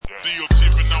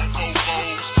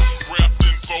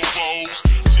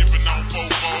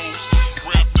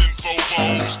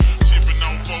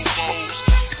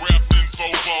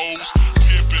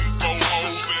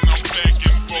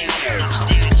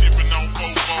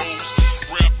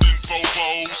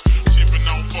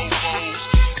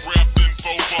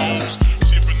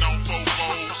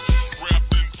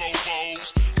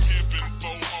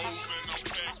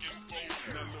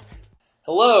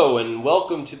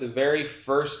welcome to the very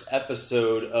first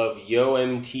episode of Yo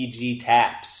MTG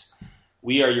Taps.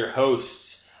 We are your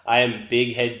hosts. I am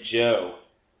Big Head Joe.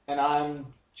 And I'm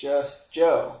just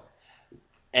Joe.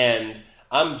 And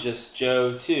I'm just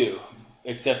Joe too,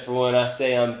 except for when I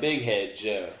say I'm Big Head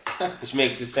Joe, which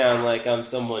makes it sound like I'm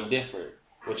someone different,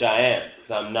 which I am,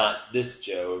 because I'm not this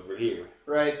Joe over here.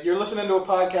 Right, you're listening to a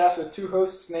podcast with two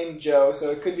hosts named Joe, so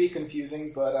it could be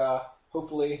confusing, but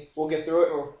hopefully we'll get through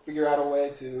it or figure out a way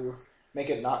to make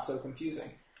it not so confusing.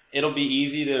 It'll be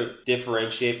easy to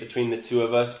differentiate between the two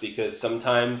of us because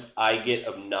sometimes I get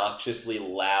obnoxiously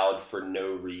loud for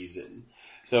no reason.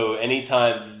 So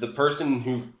anytime, the person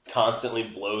who constantly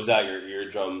blows out your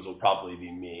eardrums will probably be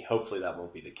me. Hopefully that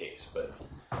won't be the case, but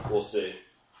we'll see.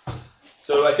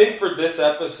 So I think for this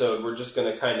episode, we're just going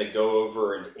to kind of go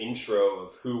over an intro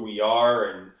of who we are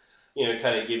and, you know,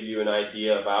 kind of give you an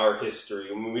idea of our history.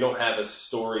 I mean, we don't have a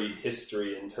storied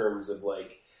history in terms of,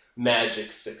 like,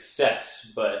 Magic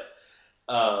success, but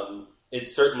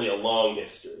it's certainly a long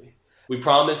history. We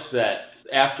promise that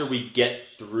after we get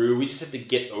through, we just have to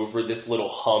get over this little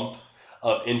hump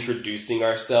of introducing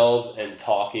ourselves and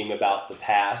talking about the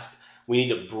past. We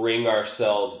need to bring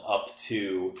ourselves up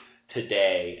to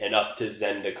today and up to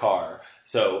Zendikar.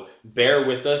 So bear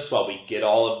with us while we get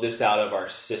all of this out of our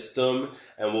system,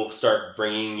 and we'll start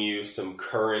bringing you some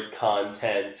current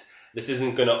content. This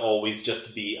isn't going to always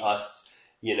just be us,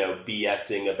 you know,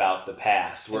 BSing about the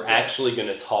past. We're actually going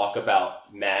to talk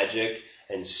about Magic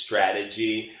and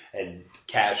strategy and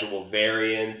casual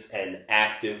variants and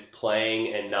active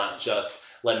playing, and not just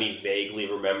let me vaguely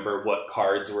remember what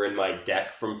cards were in my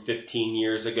deck from 15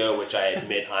 years ago, which I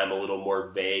admit I'm a little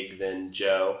more vague than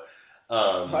Joe.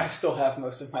 I still have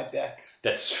most of my decks.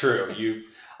 That's true.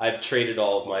 I've traded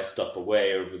all of my stuff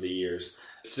away over the years.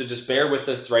 So just bear with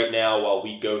us right now while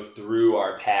we go through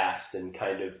our past and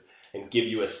give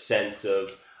you a sense of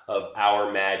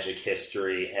our Magic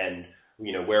history and,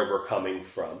 you know, where we're coming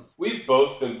from. We've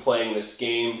both been playing this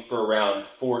game for around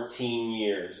 14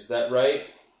 years. Is that right?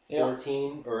 Yeah.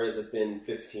 14? Or has it been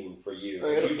 15 for you?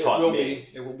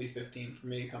 It will be 15 for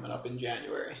me coming up in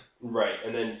January. Right,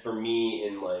 and then for me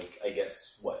in, like, I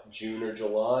guess, June or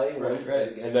July?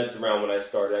 Right. And that's around when I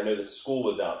started. I know that school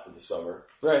was out for the summer.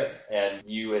 Right. And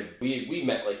we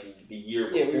met, like, the year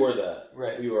before that.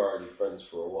 Right. We were already friends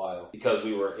for a while because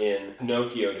we were in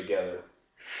Pinocchio together.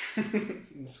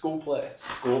 School play.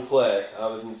 School play. I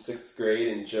was in 6th grade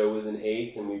and Joe was in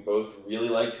 8th, and we both really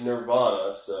liked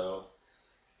Nirvana, so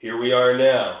here we are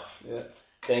now. Yeah.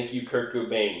 Thank you, Kurt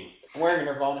Cobain. I'm wearing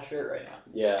a Nirvana shirt right now.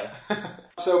 Yeah.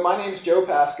 So my name's Joe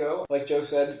Pasco. Like Joe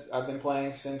said, I've been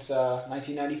playing since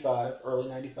 1995, early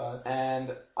 95.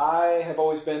 And I have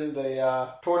always been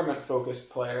the tournament-focused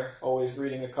player, always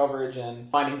reading the coverage and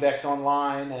finding decks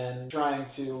online and trying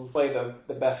to play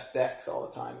the best decks all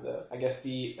the time. I guess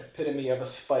the epitome of a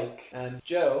spike. And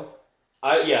Joe...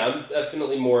 I'm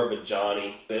definitely more of a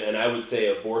Johnny, and I would say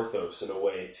a Vorthos in a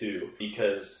way too,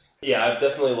 because I've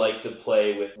definitely liked to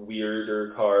play with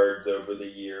weirder cards over the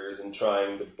years and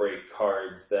trying to break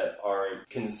cards that aren't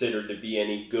considered to be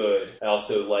any good. I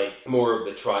also like more of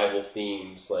the tribal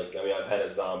themes, I've had a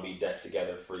zombie deck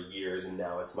together for years, and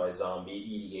now it's my zombie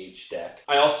EDH deck.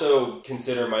 I also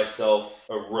consider myself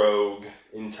a rogue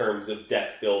in terms of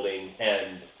deck building,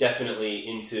 and definitely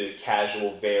into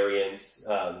casual variants,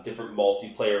 different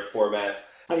multiplayer formats.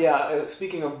 Yeah,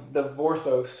 speaking of the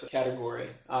Vorthos category,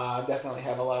 I definitely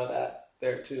have a lot of that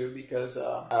there too, because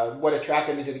what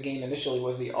attracted me to the game initially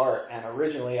was the art, and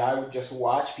originally I would just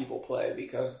watch people play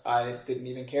because I didn't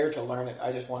even care to learn it.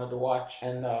 I just wanted to watch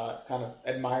and kind of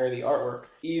admire the artwork.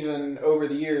 Even over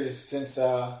the years, since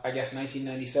I guess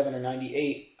 1997 or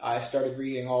 98, I started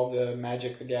reading all the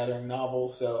Magic the Gathering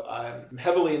novels, so I'm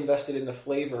heavily invested in the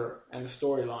flavor and the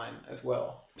storyline as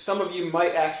well. Some of you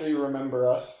might actually remember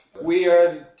us. We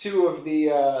are two of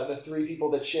the three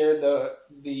people that shared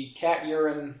the cat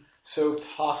urine soaked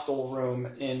hostel room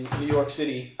in New York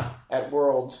City at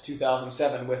Worlds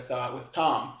 2007 with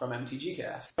Tom from MTG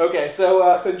Cast. Okay,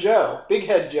 so Joe, Big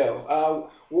Head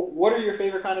Joe, what are your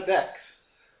favorite kind of decks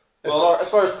as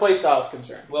far as playstyle is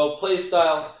concerned? Well,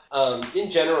 playstyle,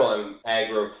 in general, I'm an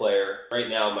aggro player. Right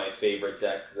now, my favorite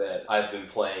deck that I've been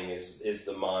playing is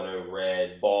the mono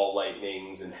red Ball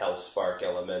Lightnings and Hellspark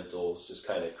Elementals, just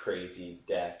kind of crazy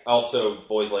deck. I also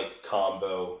always liked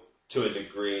combo to a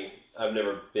degree. I've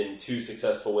never been too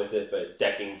successful with it, but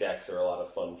decking decks are a lot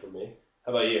of fun for me.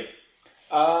 How about you?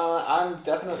 I'm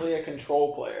definitely a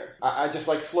control player. I just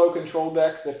like slow control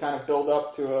decks that kind of build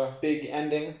up to a big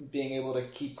ending, being able to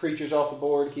keep creatures off the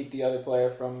board, keep the other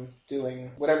player from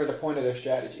doing whatever the point of their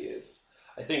strategy is.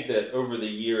 I think that over the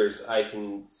years, I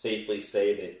can safely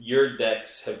say that your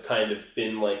decks have kind of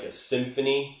been like a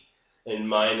symphony, and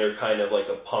mine are kind of like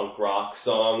a punk rock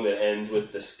song that ends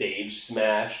with the stage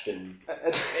smashed. And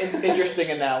An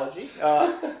interesting analogy.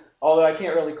 Although I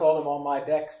can't really call them all my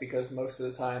decks because most of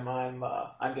the time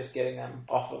I'm just getting them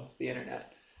off of the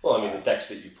internet. well, I mean, the decks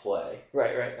that you play.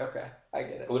 Right. Okay, I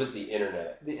get it. What is the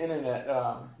internet? The internet.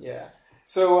 Yeah.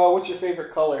 So, what's your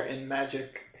favorite color in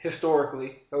Magic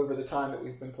historically over the time that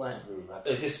we've been playing?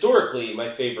 Historically,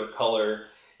 my favorite color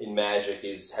in Magic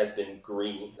has been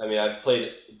green. I mean, I've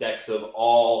played decks of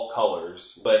all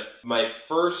colors, but my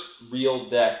first real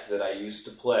deck that I used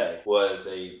to play was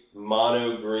a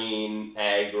mono green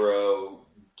aggro,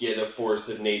 get a force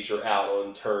of nature out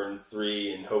on turn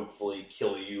 3 and hopefully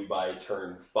kill you by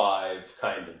turn 5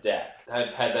 kind of deck.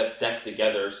 I've had that deck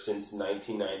together since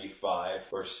 1995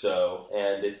 or so,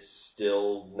 and it's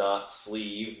still not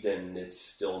sleeved, and it's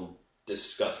still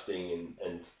disgusting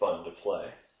and fun to play.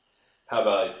 How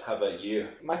about you?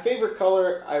 My favorite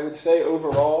color, I would say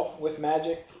overall with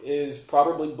Magic, is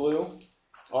probably blue.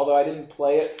 Although I didn't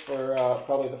play it for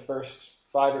probably the first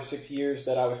 5 or 6 years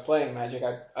that I was playing Magic,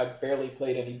 I barely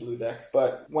played any blue decks.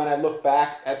 But when I look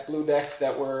back at blue decks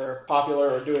that were popular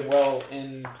or doing well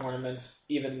in tournaments,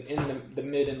 even in the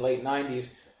mid and late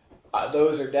 90s,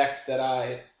 those are decks that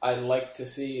I like to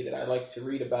see, that I like to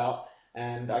read about.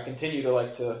 And I continue to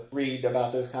like to read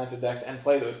about those kinds of decks and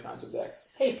play those kinds of decks.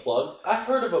 Hey, plug. I've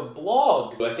heard of a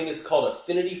blog. I think it's called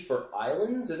Affinity for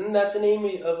Islands. Isn't that the name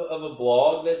of a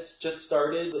blog that's just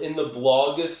started in the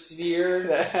blogosphere?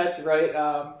 That's right.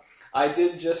 I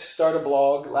did just start a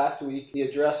blog last week. The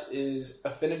address is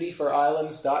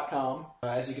affinityforislands.com.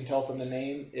 As you can tell from the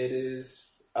name, it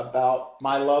is about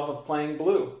my love of playing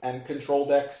blue and control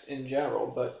decks in general,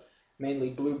 but mainly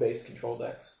blue-based control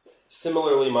decks.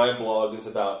 Similarly, my blog is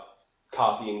about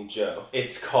copying Joe.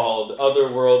 It's called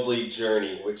Otherworldly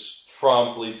Journey, which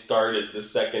promptly started the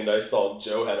second I saw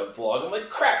Joe had a blog. I'm like,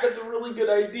 crap, that's a really good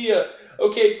idea.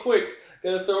 Okay, quick,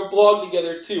 gotta throw a blog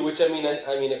together too. Which I mean,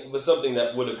 it was something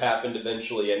that would have happened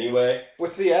eventually anyway.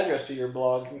 What's the address to your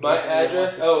blog? My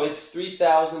address? Oh, it's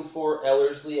 3004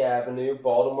 Ellerslie Avenue,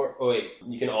 Baltimore. Oh wait,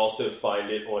 you can also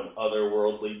find it on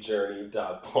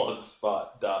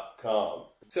otherworldlyjourney.blogspot.com.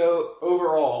 So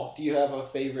overall, do you have a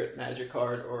favorite Magic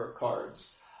card or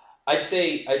cards? I'd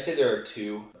say there are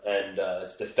two, and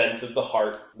it's Defense of the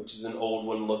Heart, which is an old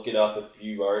one. Look it up if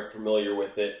you aren't familiar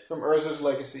with it. From Urza's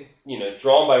Legacy. You know,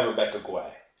 drawn by Rebecca Guay,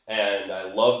 and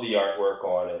I love the artwork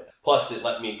on it. Plus, it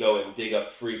let me go and dig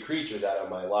up free creatures out of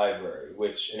my library,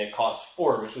 and it cost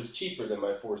 4, which was cheaper than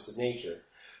my Force of Nature.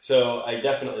 So I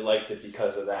definitely liked it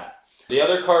because of that. The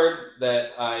other card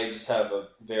that I just have a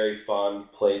very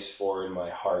fond place for in my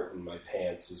heart and my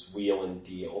pants is Wheel and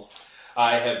Deal.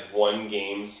 I have won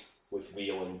games with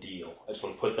Wheel and Deal. I just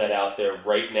want to put that out there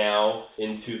right now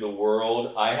into the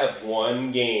world. I have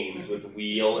won games with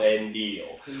Wheel and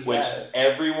Deal, which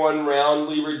everyone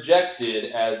roundly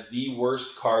rejected as the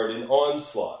worst card in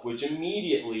Onslaught, which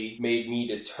immediately made me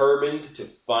determined to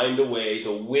find a way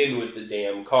to win with the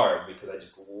damn card, because I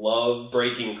just love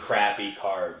breaking crappy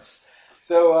cards.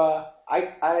 So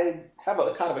I have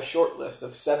a kind of a short list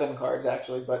of 7 cards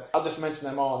actually, but I'll just mention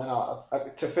them all, and then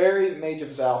Teferi, Mage of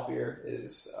Zalfir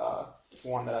is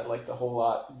one that I liked a whole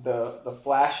lot. The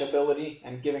Flash ability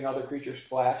and giving other creatures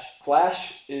Flash.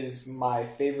 Flash is my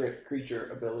favorite creature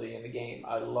ability in the game.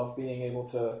 I love being able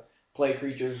to play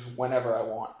creatures whenever I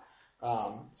want.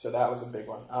 So that was a big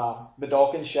one.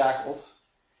 Vidalcan Shackles,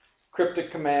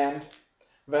 Cryptic Command,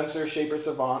 Venser Shaper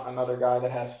Savant, another guy that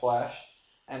has Flash.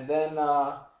 And then,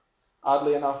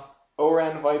 oddly enough,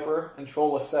 Oran Viper and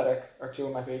Troll Ascetic are 2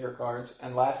 of my favorite cards.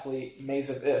 And lastly, Maze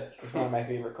of Ith is one of my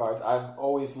favorite cards. I've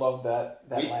always loved that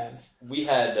land. We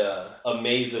had a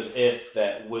Maze of Ith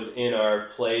that was in our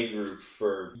play group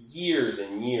for years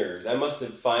and years. I must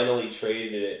have finally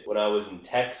traded it when I was in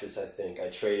Texas, I think. I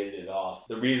traded it off.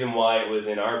 The reason why it was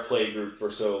in our play group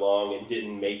for so long and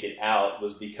didn't make it out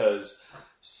was because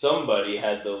somebody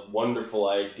had the wonderful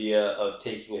idea of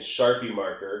taking a Sharpie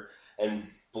marker and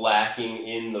blacking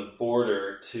in the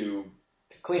border to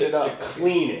clean it up. To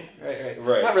clean it.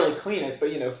 Right. Not really clean it, but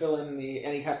fill in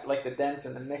any kind of, like the dents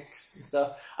and the nicks and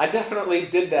stuff. I definitely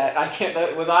did that.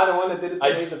 Was I the one that did it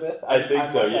to Maze of Ith? I think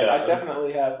so, yeah. I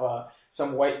definitely have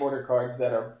some white border cards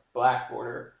that are black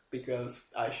border because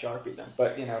I Sharpied them.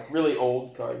 But, really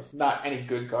old cards. Not any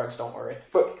good cards, don't worry.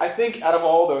 But I think out of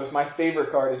all those, my favorite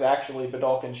card is actually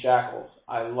Vidalcan Shackles.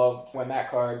 I loved when that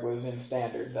card was in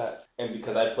Standard. And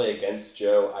because I play against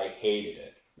Joe, I hated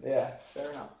it. Yeah,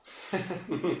 fair enough.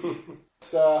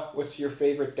 So, what's your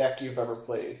favorite deck you've ever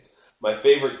played? My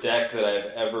favorite deck that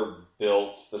I've ever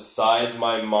built, besides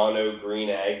my mono green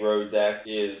aggro deck,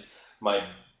 is my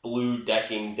blue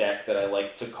decking deck that I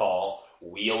like to call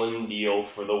Wheel and Deal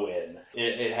for the Win.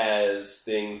 It has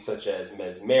things such as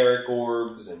Mesmeric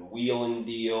Orbs and Wheel and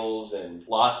Deals and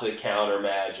lots of counter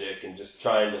magic and just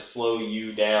trying to slow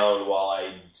you down while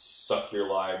I suck your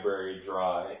library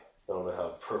dry. I don't know how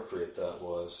appropriate that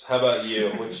was. How about you?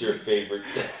 What's your favorite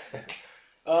deck?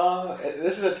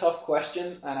 This is a tough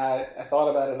question, and I thought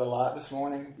about it a lot this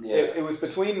morning. Yeah. It was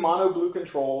between mono blue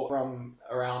control from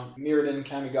around Mirrodin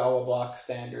Kamigawa block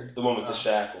standard. The one with the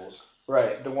shackles.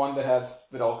 Right, the one that has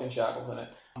Vidalcan shackles in it.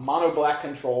 Mono black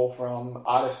control from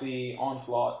Odyssey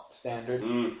Onslaught standard.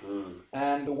 Mm-hmm.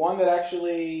 And the one that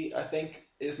actually, I think,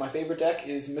 is my favorite deck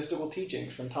is Mystical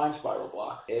Teachings from Time Spiral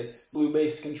block. It's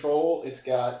blue-based control, it's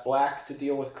got black to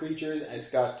deal with creatures, and it's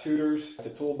got tutors. It's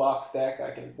a toolbox deck.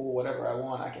 I can pull whatever I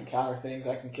want. I can counter things,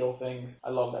 I can kill things.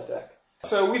 I love that deck.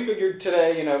 So we figured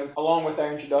today, along with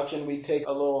our introduction, we'd take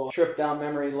a little trip down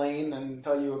memory lane and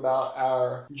tell you about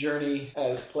our journey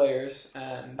as players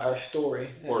and our story.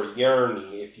 Or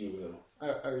yearny, if you will.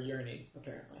 Our journey,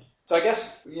 apparently. So I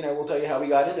guess, we'll tell you how we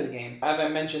got into the game. As I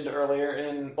mentioned earlier,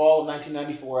 in fall of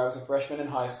 1994, I was a freshman in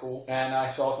high school, and I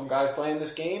saw some guys playing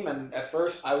this game, and at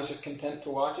first I was just content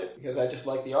to watch it because I just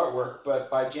liked the artwork. But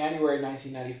by January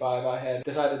 1995, I had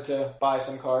decided to buy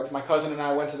some cards. My cousin and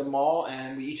I went to the mall,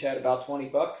 and we each had about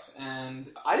 $20, and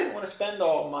I didn't want to spend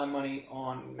all my money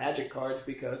on Magic cards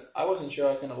because I wasn't sure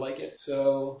I was going to like it.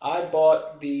 So I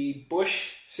bought the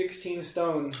Bush 16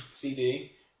 Stone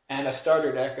CD and a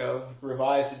starter deck of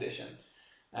Revised Edition.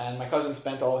 And my cousin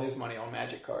spent all his money on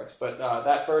Magic cards. But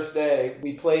that first day,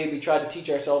 we tried to teach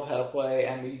ourselves how to play,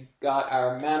 and we got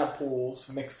our mana pools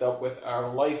mixed up with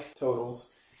our life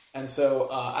totals. And so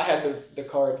I had the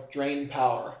card Drain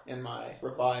Power in my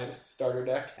Revised starter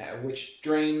deck, which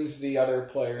drains the other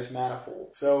player's mana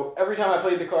pool. So every time I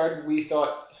played the card, we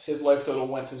thought his life total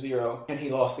went to 0, and he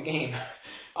lost the game.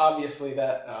 Obviously,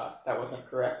 that wasn't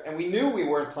correct. And we knew we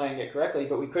weren't playing it correctly,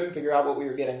 but we couldn't figure out what we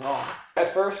were getting wrong.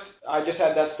 At first, I just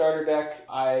had that starter deck.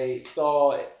 I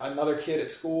saw another kid at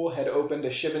school had opened a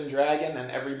Shivan Dragon, and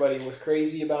everybody was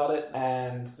crazy about it.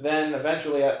 And then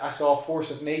eventually I saw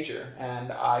Force of Nature,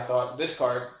 and I thought, this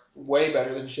card's way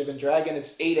better than Shivan Dragon.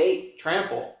 It's 8/8,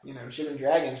 trample. Shivan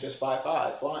Dragon's just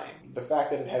 5/5, flying. The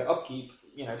fact that it had upkeep,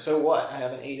 so what? I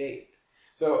have an 8/8.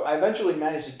 So I eventually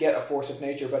managed to get a Force of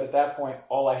Nature, but at that point,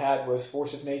 all I had was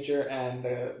Force of Nature and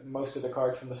most of the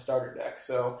cards from the starter deck.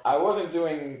 So I wasn't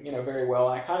doing, very well,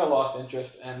 and I kind of lost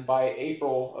interest. And by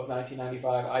April of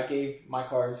 1995, I gave my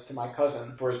cards to my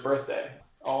cousin for his birthday,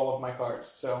 all of my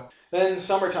cards. So then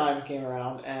summertime came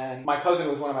around, and my cousin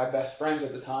was one of my best friends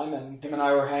at the time, and him and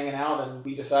I were hanging out, and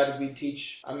we decided we'd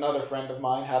teach another friend of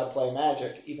mine how to play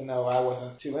Magic, even though I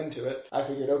wasn't too into it. I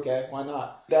figured, okay, why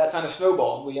not? That kind of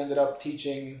snowballed. We ended up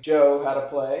teaching Joe how to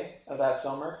play that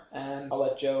summer, and I'll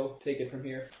let Joe take it from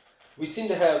here. We seem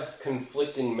to have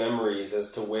conflicting memories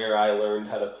as to where I learned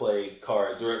how to play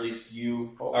cards, or at least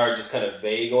you are just kind of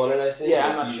vague on it, I think. Yeah,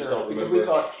 I'm not you just sure, don't because remember. we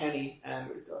taught Kenny, and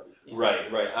we taught you.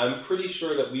 Right. I'm pretty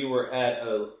sure that we were at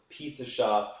a pizza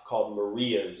shop called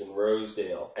Maria's in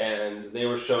Rosedale, and they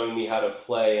were showing me how to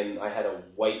play, and I had a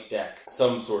white deck,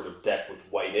 some sort of deck with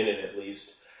white in it at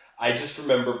least. I just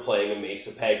remember playing a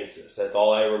Mesa Pegasus. That's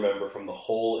all I remember from the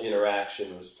whole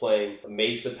interaction, was playing a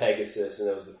Mesa Pegasus, and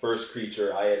it was the first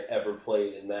creature I had ever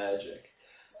played in Magic.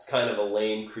 It's kind of a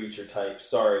lame creature type.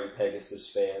 Sorry,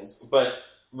 Pegasus fans. But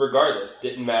regardless,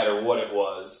 didn't matter what it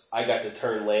was. I got to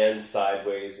turn lands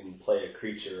sideways and play a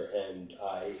creature, and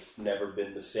I've never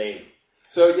been the same.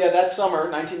 So yeah, that summer,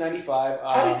 1995.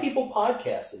 How did people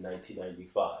podcast in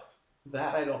 1995?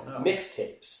 That I don't know.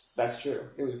 Mixtapes. That's true.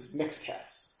 It was mixed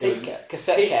casts.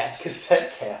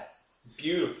 Cassette casts.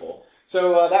 Beautiful.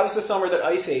 So that was the summer that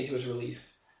Ice Age was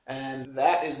released. And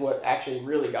that is what actually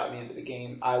really got me into the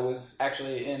game. I was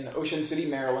actually in Ocean City,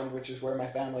 Maryland, which is where my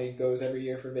family goes every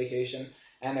year for vacation.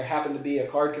 And there happened to be a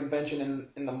card convention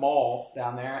in the mall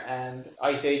down there, and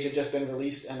Ice Age had just been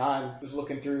released, and I was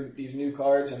looking through these new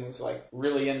cards and was like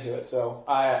really into it. So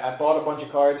I bought a bunch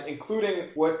of cards, including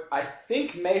what I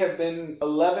think may have been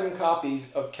 11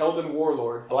 copies of Keldon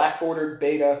Warlord, black bordered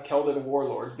beta Keldon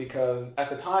Warlords, because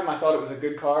at the time I thought it was a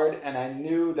good card, and I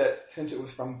knew that since it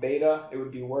was from beta, it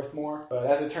would be worth more. But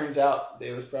as it turns out,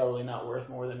 it was probably not worth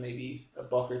more than maybe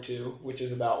 $1 or $2, which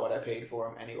is about what I paid for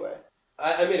them anyway.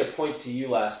 I made a point to you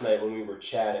last night when we were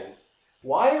chatting.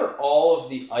 Why are all of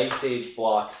the Ice Age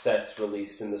block sets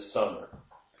released in the summer?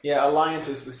 Yeah,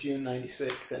 Alliances was June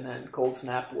 96, and then Cold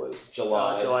Snap was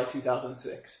July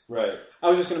 2006. Right. I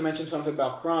was just going to mention something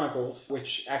about Chronicles,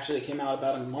 which actually came out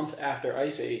about a month after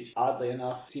Ice Age. Oddly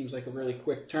enough, seems like a really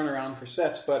quick turnaround for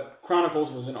sets, but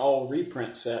Chronicles was an all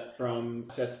reprint set from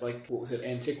sets like,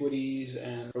 Antiquities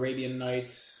and Arabian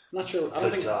Nights. I'm not sure. I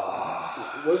don't think.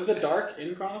 Was the Dark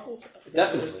in Chronicles? I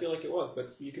Definitely. really feel like it was, but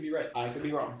you could be right. I could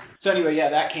be wrong. So anyway, yeah,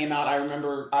 that came out. I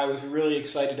remember I was really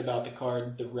excited about the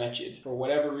card, The Wretched. For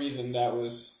whatever reason, that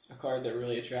was a card that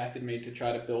really attracted me to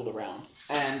try to build around.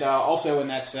 And also in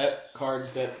that set,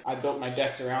 cards that I built my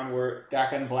decks around were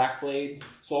Dakan Blackblade,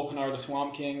 Solkanar the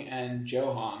Swamp King, and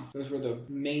Johan. Those were the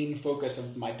main focus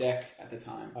of my deck at the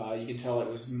time. You can tell it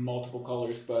was multiple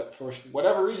colors, but for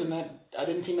whatever reason, I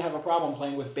didn't seem to have a problem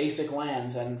playing with basic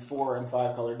lands and 4 and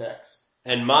 5 color decks.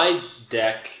 And my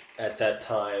deck at that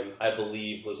time, I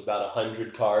believe, was about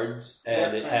 100 cards,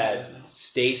 and it had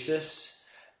Stasis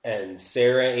and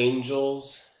Sarah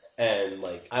Angels. And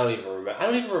I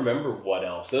don't even remember what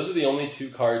else. Those are the only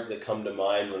 2 cards that come to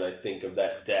mind when I think of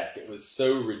that deck. It was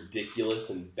so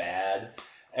ridiculous and bad.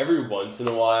 Every once in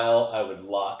a while, I would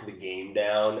lock the game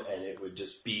down, and it would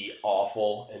just be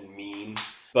awful and mean.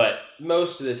 But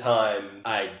most of the time,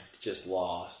 I just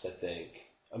lost, I think.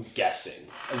 I'm guessing.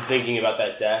 I'm thinking about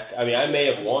that deck. I mean, I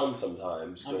may have won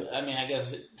sometimes. But... I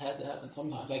guess it had to happen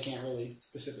sometimes. I can't really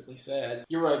specifically say.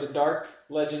 You're right. The Dark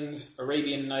Legends,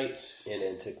 Arabian Nights, and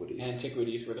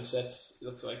Antiquities were the sets. It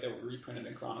looks like they were reprinted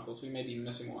in Chronicles. We may be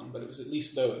missing one, but it was at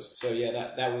least those. So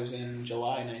yeah, that was in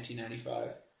July 1995.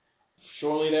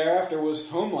 Shortly thereafter was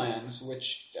Homelands,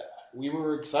 which we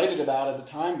were excited about at the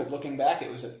time, but looking back,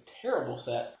 it was a terrible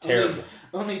set. Terrible.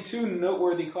 Only 2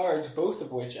 noteworthy cards, both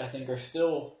of which I think are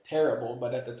still terrible,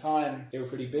 but at the time they were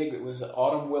pretty big. It was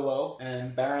Autumn Willow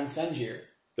and Baron Senjir.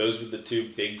 Those were the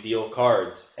 2 big deal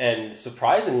cards. And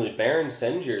surprisingly, Baron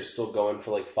Senjir is still going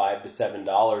for $5 to $7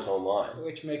 online.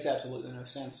 Which makes absolutely no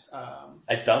sense.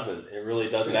 It doesn't. It really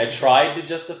doesn't. I tried to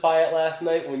justify it last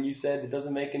night when you said it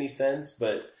doesn't make any sense,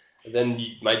 but then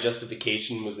my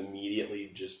justification was immediately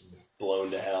just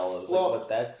blown to hell. I was but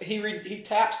that's... He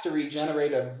taps to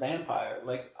regenerate a vampire.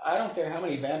 I don't care how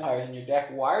many vampires in your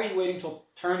deck. Why are you waiting till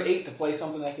turn 8 to play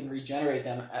something that can regenerate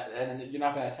them, and you're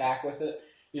not going to attack with it?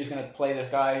 You're just going to play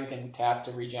this guy who can tap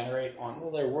to regenerate on...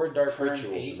 Well, there were dark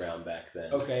rituals 8. around back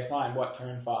then. Okay, fine. What,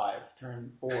 turn 5?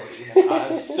 Turn 4? Even?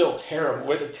 It's still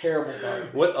terrible. It's a terrible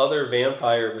card. What other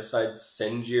vampire besides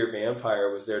Senjir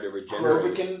Vampire was there to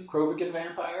regenerate? Krovikan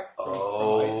Vampire.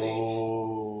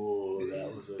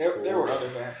 That was there were other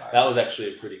vampires. That was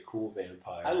actually a pretty cool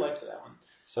vampire. I liked that one.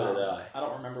 So did I. I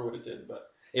don't remember what it did,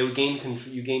 but... It would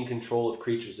you gained control of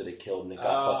creatures that it killed, and it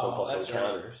got +1/+1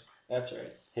 counters. That's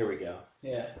right. Here we go.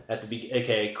 Yeah.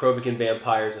 Krovikan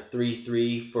Vampire is a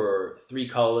 3/3 for 3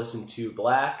 colorless and 2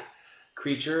 black.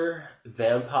 Creature,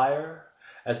 Vampire.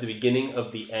 At the beginning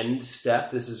of the end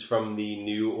step, this is from the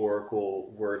new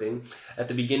Oracle wording. At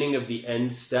the beginning of the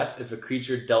end step, if a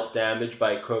creature dealt damage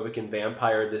by a Krovikan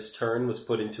Vampire this turn was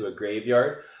put into a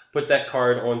graveyard, put that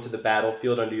card onto the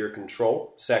battlefield under your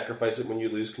control. Sacrifice it when you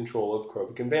lose control of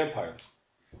Krovikan Vampire.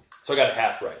 So I got it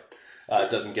half right.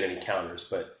 It doesn't get any counters,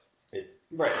 but it...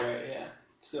 Right, yeah.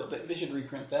 Still, they should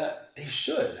reprint that. They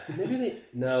should. Maybe they...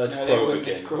 No, it's Krovikan.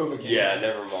 It's Krovikan. Yeah,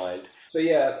 never mind. So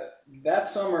yeah, that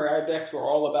summer our decks were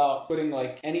all about putting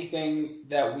anything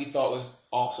that we thought was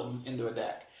awesome into a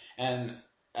deck. And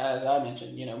as I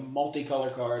mentioned,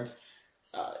 multicolor cards.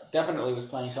 Definitely was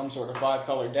playing some sort of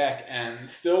 5-color deck and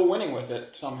still winning with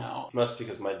it somehow. That's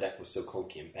because my deck was so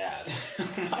clunky and bad.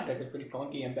 My deck was pretty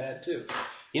clunky and bad too.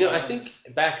 I think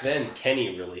back then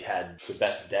Kenny really had the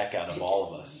best deck out of all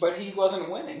of us. But he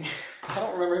wasn't winning. I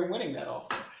don't remember him winning that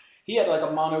often. He had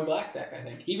a mono black deck, I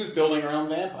think. He was building around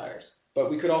vampires. But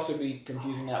we could also be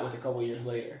confusing that with a couple years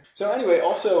later. So anyway,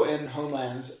 also in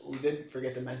Homelands, we did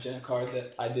forget to mention a card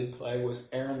that I did play was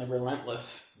Aaron the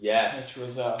Relentless. Yes. Which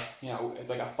was, it's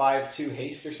like a 5/2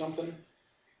 haste or something.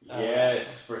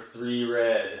 Yes, for 3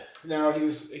 red. No, he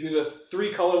was a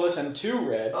 3 colorless and 2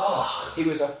 red. Ugh. He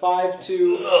was a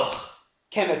 5/2. Ugh.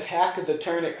 Can attack the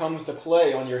turn it comes to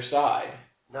play on your side.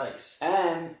 Nice.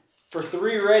 And for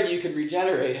 3 red, you could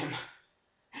regenerate him.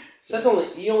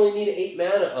 So you only need 8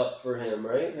 mana up for him,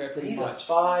 right? Yeah, pretty He's much.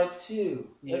 a 5/2.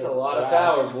 That's a lot of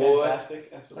power, boy.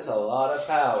 Fantastic. Absolutely. That's a lot of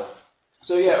power.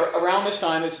 So yeah, around this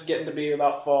time, it's getting to be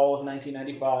about fall of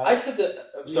 1995. I'd say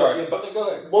that I'm sorry. Go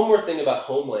ahead. One more thing about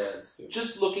Homelands.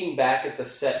 Just looking back at the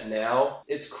set now,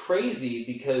 it's crazy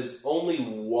because only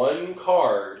one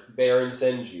card, Baron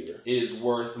Senjir, is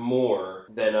worth more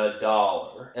than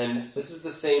 $1. And this is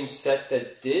the same set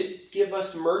that did give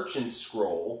us Merchant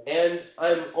Scroll, and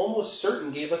I'm almost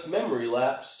certain gave us Memory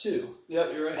Lapse too.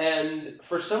 Yep, you're right. And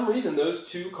for some reason, those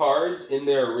two cards in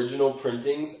their original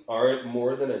printings aren't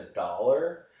more than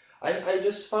 $1. I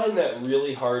just find that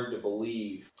really hard to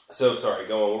believe. So, sorry,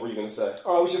 go on. What were you going to say?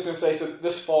 Oh, I was just going to say, so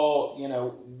this fall,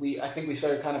 I think we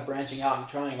started kind of branching out and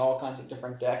trying all kinds of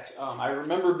different decks. I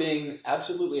remember being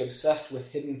absolutely obsessed with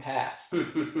Hidden Path.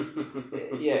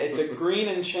 Yeah, it's a green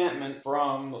enchantment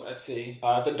from, let's see,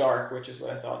 the Dark, which is what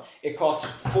I thought. It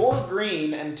costs 4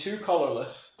 green and 2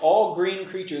 colorless. All green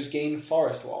creatures gain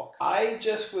Forest Walk. I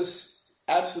just was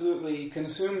absolutely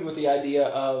consumed with the idea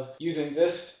of using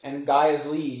this and Gaia's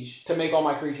Liege to make all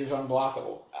my creatures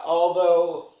unblockable.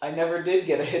 Although I never did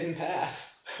get a Hidden Path.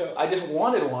 So I just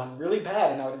wanted one really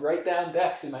bad, and I would write down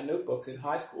decks in my notebooks in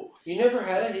high school. You never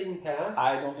had a Hidden Path?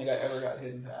 I don't think I ever got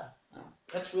Hidden Path. No.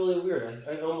 That's really weird.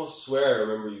 I almost swear I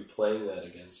remember you playing that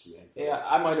against me. Yeah,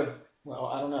 I might have. Well,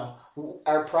 I don't know.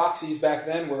 Our proxies back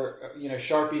then were,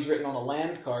 Sharpies written on a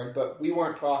land card, but we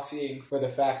weren't proxying for the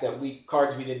fact that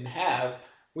cards we didn't have.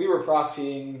 We were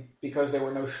proxying because there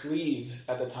were no sleeves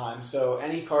at the time. So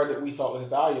any card that we thought was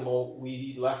valuable,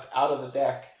 we left out of the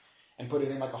deck and put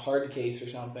it in like a hard case or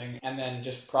something, and then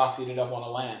just proxied it up on a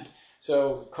land.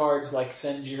 So cards like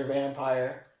Senjir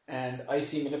Vampire and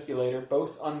Icy Manipulator,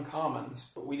 both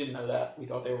uncommons, but we didn't know that. We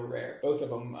thought they were rare. Both of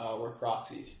them were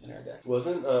proxies in our deck.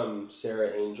 Wasn't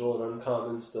Sarah Angel an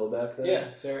uncommon still back then? Yeah,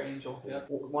 Sarah Angel. Yeah.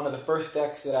 One of the first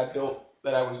decks that I built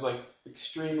that I was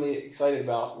extremely excited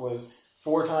about was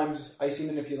 4 times Icy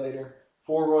Manipulator,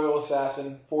 4 Royal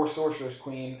Assassin, 4 Sorcerer's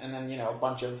Queen, and then, a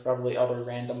bunch of probably other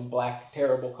random black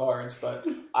terrible cards. But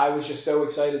I was just so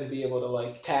excited to be able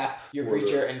to, tap your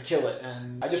creature and kill it.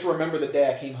 And I just remember the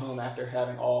day I came home after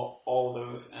having all of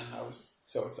those, and I was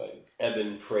so excited.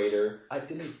 Eben Praetor. I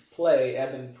didn't play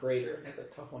Eben Praetor. That's a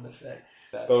tough one to say.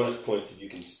 Bonus points if you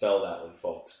can spell that one,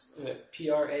 folks. Is it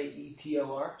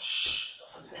Praetor? Shh.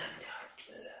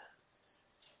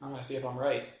 I'm going to see if I'm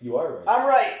right. You are right. I'm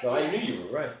right! No, I knew you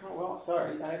were right. Oh, well,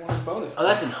 sorry. I had one bonus. Oh,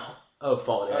 that's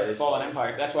Fallen Empires. Fallen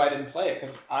Empires. That's why I didn't play it,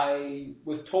 because I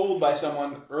was told by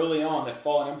someone early on that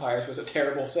Fallen Empires was a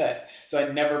terrible set, so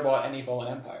I never bought any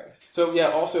Fallen Empires. So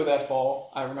yeah, also that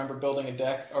fall, I remember building a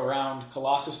deck around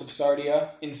Colossus of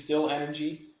Sardia, Instill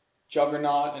Energy,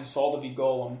 Juggernaut, and Saldivi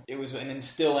Golem. It was an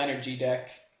Instill Energy deck.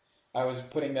 I was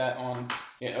putting that on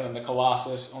the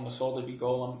Colossus, on the Saldivi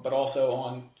Golem, but also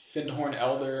on Findhorn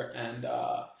Elder and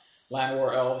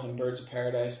Llanowar Elves and Birds of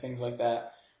Paradise, things like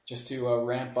that, just to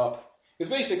ramp up. It was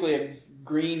basically a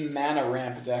green mana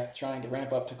ramp deck trying to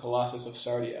ramp up to Colossus of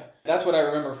Sardia. That's what I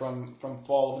remember from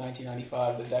fall of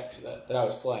 1995, the decks that I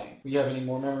was playing. Do you have any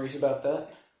more memories about that?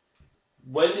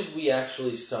 When did we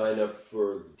actually sign up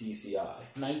for DCI?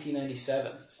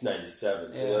 1997. It's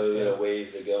 97, so Yeah, there was a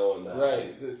ways to go on that.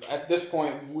 Right. At this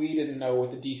point, we didn't know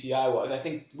what the DCI was. I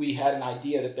think we had an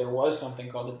idea that there was something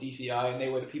called the DCI, and they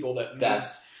were the people that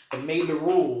made the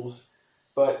rules,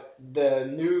 but the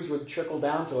news would trickle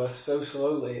down to us so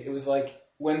slowly. It was like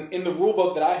when in the rule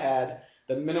book that I had,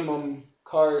 the minimum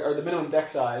deck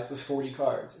size was 40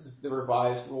 cards. It was the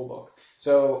revised rule book.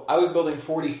 So I was building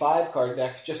 45 card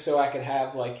decks just so I could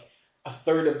have a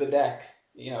third of the deck.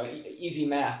 Easy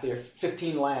math. There are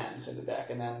 15 lands in the deck,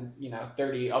 and then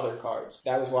 30 other cards.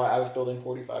 That was why I was building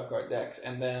 45 card decks.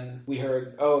 And then we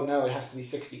heard, oh no, it has to be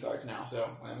 60 cards now. So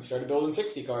when we started building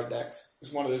 60 card decks, it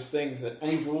was one of those things that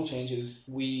any rule changes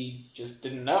we just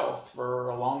didn't know for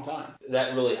a long time.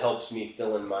 That really helped me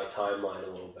fill in my timeline a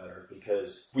little better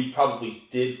because we probably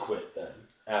did quit then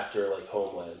after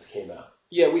Homelands came out.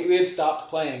 Yeah, we had stopped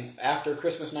playing after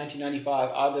Christmas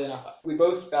 1995. Oddly enough, we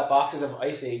both got boxes of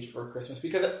Ice Age for Christmas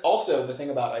because also the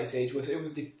thing about Ice Age was it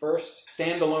was the first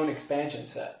standalone expansion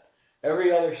set.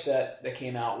 Every other set that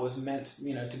came out was meant,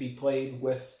 to be played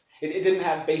with. It didn't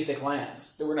have basic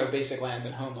lands. There were no basic lands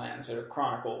in Homelands or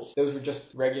Chronicles. Those were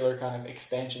just regular kind of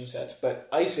expansion sets. But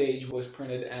Ice Age was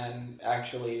printed and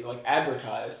actually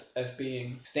advertised as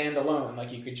being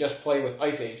standalone. You could just play with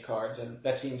Ice Age cards, and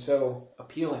that seemed so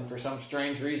appealing for some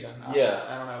strange reason. I don't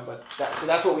know, but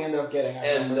that's what we ended up getting.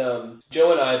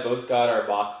 Joe and I both got our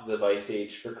boxes of Ice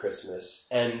Age for Christmas,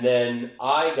 and then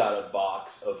I got a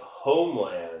box of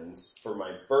Homelands for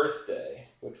my birthday,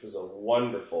 which was a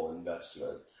wonderful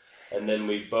investment. And then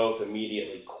we both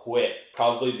immediately quit,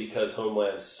 probably because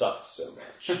Homeland sucked so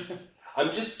much.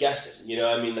 I'm just guessing,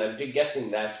 I'm guessing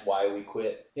that's why we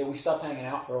quit. Yeah, we stopped hanging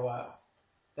out for a while.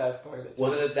 That was part of it too.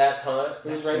 Was it at that time?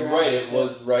 It was That's right around right. it, It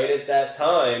was right at that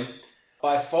time.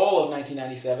 By fall of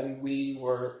 1997, we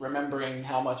were remembering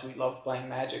how much we loved playing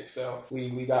Magic, so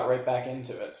we got right back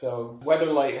into it. So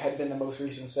Weatherlight had been the most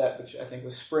recent set, which I think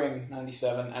was spring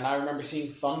 97, and I remember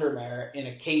seeing Thundermare in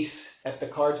a case at the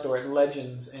card store at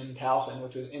Legends in Towson,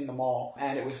 which was in the mall,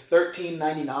 and it was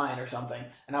 $13.99 or something,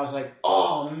 and I was like,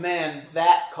 oh man,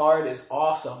 that card is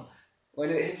awesome. When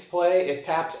it hits play, it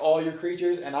taps all your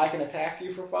creatures, and I can attack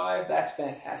you for 5. That's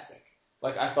fantastic.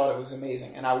 Like, I thought it was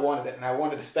amazing, and I wanted it, and I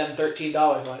wanted to spend $13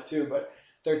 on it too, but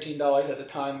 $13 at the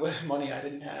time was money I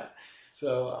didn't have.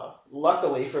 So,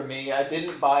 luckily for me, I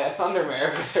didn't buy a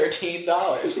Thundermare for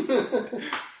 $13.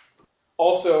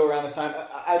 Also, around this time,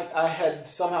 I had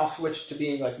somehow switched to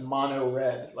being, like, mono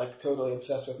red, like, totally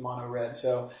obsessed with mono red.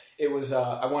 So, it was,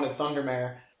 I wanted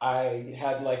Thundermare. I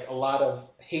had, like, a lot of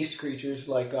haste creatures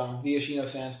like Viashino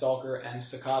Sandstalker and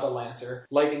Cicada Lancer,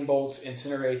 Lightning Bolts,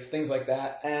 Incinerates, things like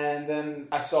that. And then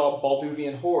I saw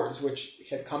Balduvian Hordes, which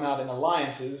had come out in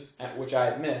Alliances, which I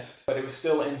had missed, but it was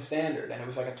still in Standard, and it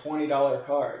was like a $20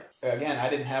 card. Again, I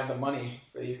didn't have the money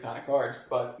for these kind of cards,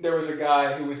 but there was a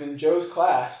guy who was in Joe's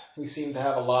class who seemed to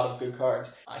have a lot of good cards.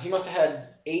 He must have had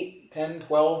 8, 10,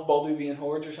 12 Balduvian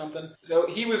Hordes or something. So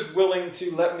he was willing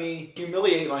to let me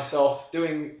humiliate myself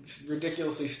doing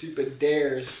ridiculously stupid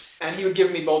dares, and he would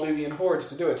give me Balduvian Hordes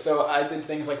to do it. So I did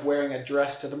things like wearing a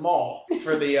dress to the mall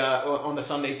for the on the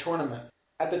Sunday tournament.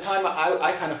 At the time,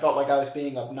 I kind of felt like I was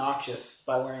being obnoxious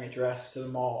by wearing a dress to the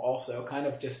mall also, kind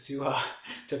of just to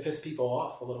piss people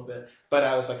off a little bit. But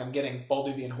I was like, I'm getting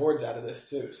Balduvian Hordes out of this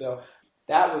too. So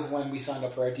that was when we signed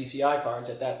up for our DCI cards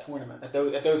at that tournament, at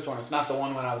those tournaments, not the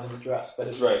one when I was in the dress. But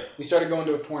That's right. We started going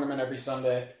to a tournament every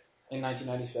Sunday in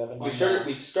 1997.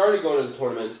 We started going to the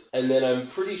tournaments, and then I'm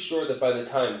pretty sure that by the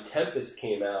time Tempest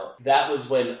came out, that was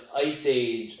when Ice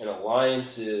Age and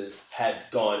Alliances had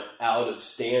gone out of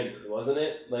Standard, wasn't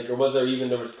it? Like, or was there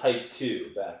was Type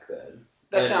 2 back then?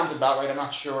 That sounds about right. I'm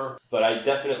not sure. But I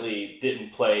definitely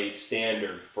didn't play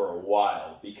Standard for a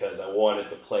while because I wanted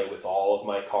to play with all of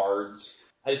my cards.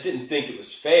 I just didn't think it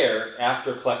was fair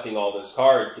after collecting all those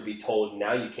cards to be told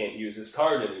now you can't use this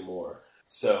card anymore.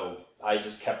 So I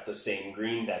just kept the same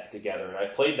green deck together, and I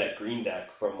played that green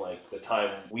deck from like the time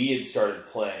we had started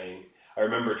playing. I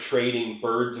remember trading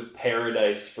Birds of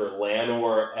Paradise for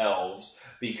Llanowar Elves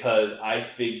because I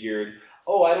figured,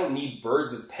 I don't need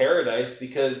Birds of Paradise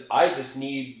because I just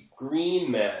need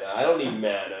green mana. I don't need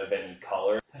mana of any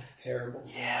color. That's terrible.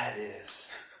 Yeah, it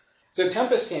is. So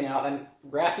Tempest came out, and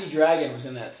Wrathy Dragon was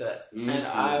in that set. Mm-hmm.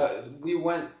 And we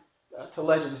went to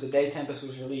Legends the day Tempest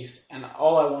was released, and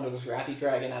all I wanted was Wrathy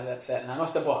Dragon out of that set. And I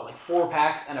must have bought like 4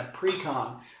 packs and a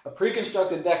precon. A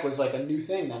pre-constructed deck was like a new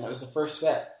thing then. It was the first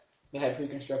set that had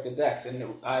pre-constructed decks,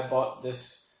 and I bought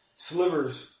this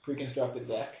Slivers pre-constructed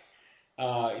deck.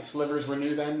 Slivers were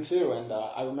new then too, and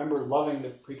I remember loving the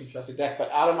pre-constructed deck.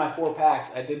 But out of my 4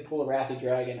 packs, I did pull a Wrathy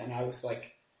Dragon, and I was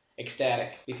like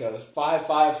ecstatic because 5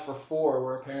 5s for 4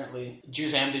 were apparently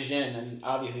Juzam Djinn, and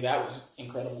obviously that was an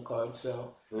incredible card.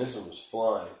 So and this one was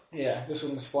flying. Yeah, this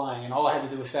one was flying, and all I had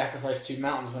to do was sacrifice 2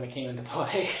 mountains when it came into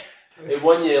play. It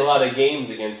won you a lot of games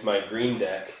against my green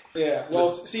deck. Yeah,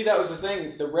 well, see, that was the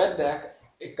thing. The red deck,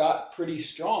 it got pretty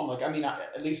strong. Like, I mean,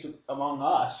 at least among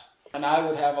us. And I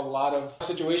would have a lot of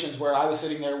situations where I was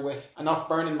sitting there with enough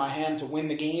burn in my hand to win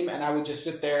the game, and I would just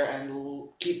sit there and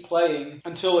keep playing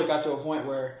until it got to a point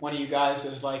where one of you guys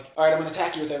was like, all right, I'm going to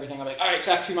attack you with everything. I'm like, all right,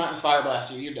 sack 2 mountains, fire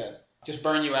blast you, you're dead. Just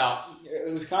burn you out.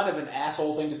 It was kind of an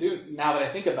asshole thing to do now that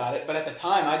I think about it, but at the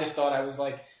time I just thought I was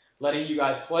like letting you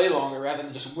guys play longer rather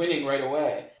than just winning right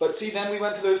away. But see, then we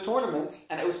went to those tournaments,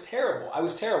 and it was terrible. I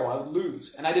was terrible. I would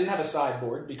lose. And I didn't have a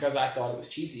sideboard because I thought it was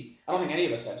cheesy. I don't think any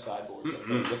of us had sideboards.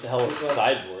 What the hell is a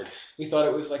sideboard? We thought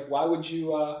it was like, why would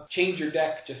you change your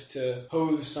deck just to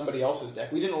hose somebody else's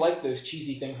deck? We didn't like those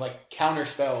cheesy things like counter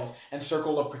spells and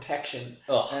circle of protection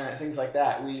and things like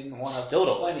that. We didn't want to Still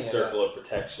don't like circle of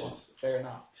protection. Well, fair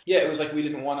enough. Yeah, it was like we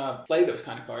didn't want to play those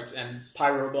kind of cards, and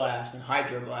Pyroblast and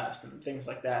Hydroblast and things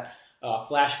like that,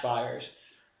 Flash Fires.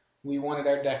 We wanted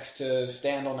our decks to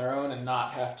stand on their own and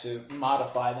not have to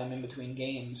modify them in between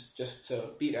games just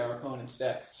to beat our opponent's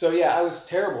decks. So yeah, I was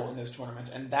terrible in those tournaments,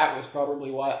 and that was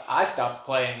probably why I stopped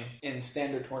playing in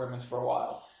standard tournaments for a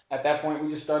while. At that point, we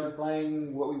just started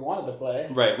playing what we wanted to play.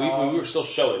 Right, we were still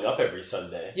showing up every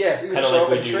Sunday. Yeah, we would show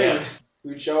up and trade.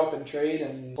 We would show up and trade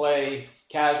and play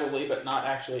casually, but not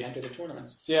actually enter the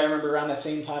tournaments. So yeah, I remember around that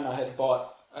same time I had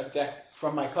bought a deck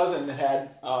from my cousin that had,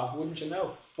 wouldn't you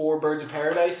know, 4 Birds of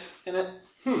Paradise in it.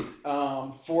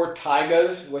 4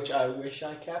 Taigas, which I wish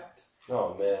I kept.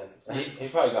 Oh man, he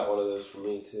probably got one of those from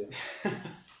me too.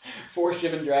 4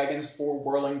 Shivan Dragons, 4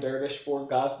 Whirling Dervish, 4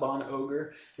 Gosbon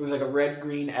Ogre. It was like a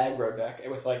red-green aggro deck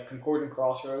with like Concordant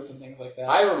Crossroads and things like that.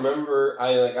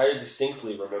 I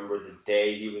distinctly remember the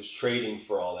day he was trading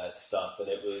for all that stuff, and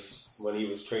it was when he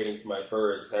was trading for my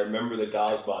birds. I remember the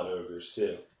Gosbon Ogres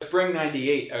too. Spring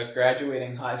 '98, I was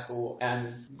graduating high school,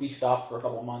 and we stopped for a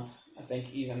couple months, I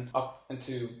think even up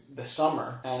into the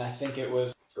summer, and I think it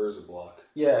was Urza Block.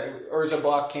 Yeah, Urza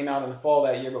Block came out in the fall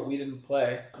that year, but we didn't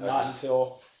play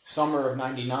until summer of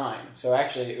 '99. So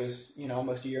actually, it was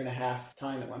almost a year and a half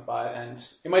time that went by, and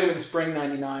it might have been spring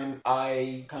 '99.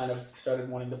 I kind of started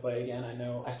wanting to play again. I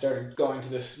know I started going to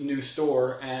this new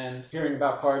store and hearing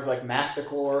about cards like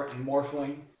Masticore and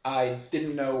Morphling. I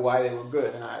didn't know why they were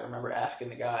good, and I remember asking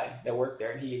the guy that worked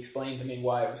there, and he explained to me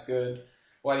why it was good,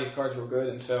 why these cards were good,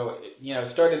 and so it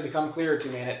started to become clearer to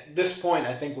me. And at this point,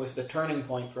 I think was the turning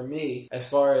point for me, as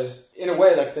far as in a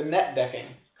way like the net decking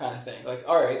kind of thing. Like,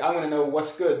 all right, I want to know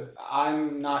what's good.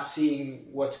 I'm not seeing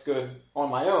what's good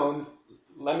on my own.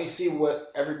 Let me see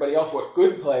what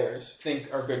good players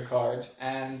think are good cards,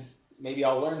 and maybe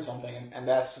I'll learn something. And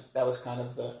that was kind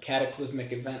of the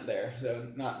cataclysmic event there. So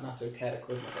not so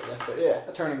cataclysmic, I guess, but yeah,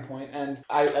 a turning point. And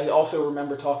I also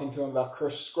remember talking to him about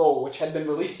Cursed Scroll, which had been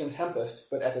released in Tempest,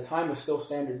 but at the time was still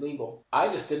standard legal.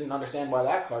 I just didn't understand why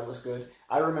that card was good.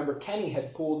 I remember Kenny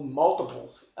had pulled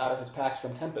multiples out of his packs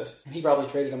from Tempest, and he probably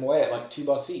traded them away at like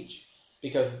 $2 each,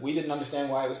 because we didn't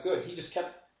understand why it was good. He just kept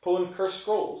pulling Cursed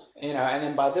Scrolls, and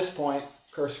then by this point,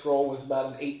 Cursed Scroll was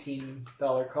about an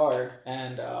 $18 card,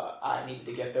 and I needed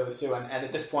to get those too. And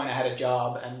at this point, I had a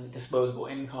job and disposable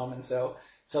income, and so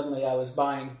suddenly I was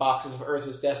buying boxes of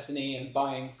Urza's Destiny and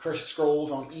buying Cursed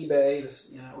Scrolls on eBay,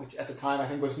 which at the time I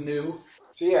think was new.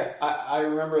 So yeah, I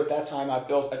remember at that time I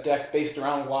built a deck based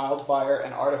around Wildfire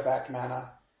and Artifact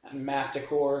Mana, and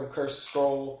Masticore and Cursed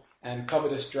Scroll and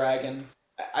Covetous Dragon.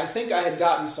 I think I had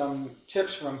gotten some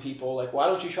tips from people like, why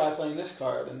don't you try playing this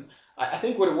card? And I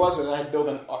think what it was I had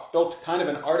built kind of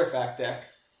an artifact deck,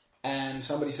 and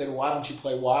somebody said, why don't you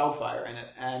play Wildfire in it?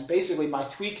 And basically my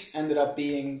tweaks ended up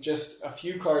being just a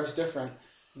few cards different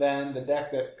than the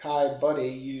deck that Kai Buddy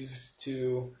used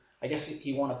to, I guess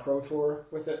he won a Pro Tour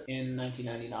with it in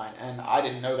 1999, and I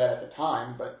didn't know that at the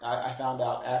time, but I found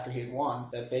out after he had won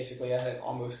that basically I had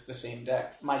almost the same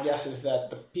deck. My guess is that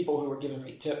the people who were giving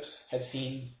me tips had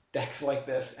seen decks like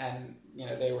this, and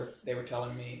they were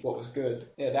telling me what was good.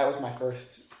 Yeah, that was my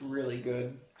first really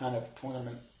good kind of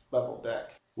tournament level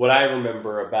deck. What I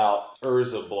remember about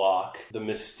Urza Block, the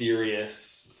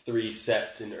mysterious 3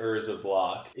 sets in Urza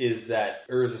Block, is that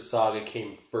Urza Saga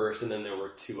came first, and then there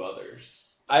were 2 others.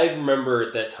 I remember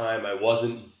at that time I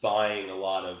wasn't buying a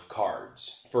lot of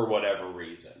cards for whatever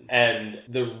reason. And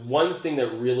the one thing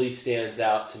that really stands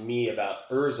out to me about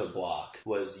Urza Block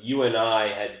was you and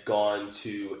I had gone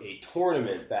to a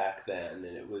tournament back then,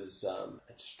 and it was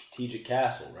at Strategic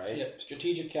Castle, right? Yep,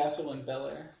 Strategic Castle in Bel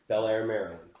Air. Bel Air,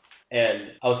 Maryland.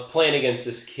 And I was playing against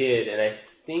this kid, and I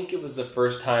think it was the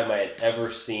first time I had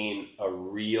ever seen a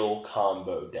real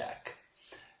combo deck.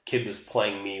 Kid was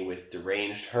playing me with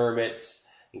Deranged Hermits,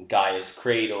 and Gaia's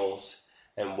Cradles,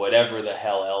 and whatever the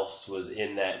hell else was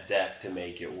in that deck to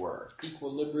make it work.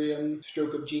 Equilibrium,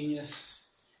 Stroke of Genius.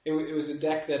 It was a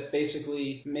deck that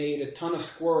basically made a ton of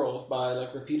squirrels by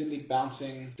like repeatedly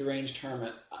bouncing Deranged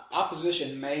Hermit.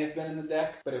 Opposition may have been in the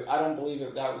deck, but I don't believe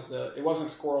it wasn't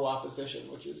Squirrel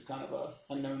Opposition, which is kind of a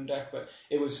unknown deck, but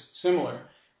it was similar.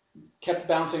 Kept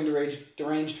bouncing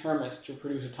deranged Hermits to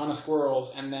produce a ton of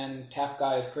squirrels, and then tap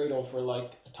Gaia's Cradle for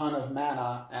like a ton of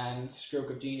mana and Stroke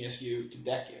of Genius you to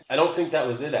deck you. I don't think that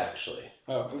was it, actually.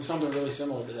 Oh, it was something really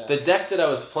similar to that. The deck that I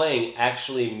was playing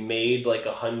actually made like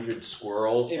 100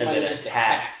 squirrels and then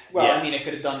attacked. Well, yeah. I mean, it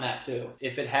could have done that too.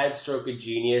 If it had Stroke of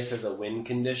Genius as a win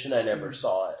condition, I never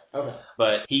saw it. Okay.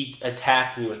 But he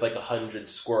attacked me with like 100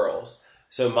 squirrels.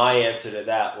 So my answer to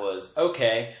that was,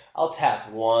 okay, I'll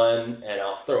tap 1 and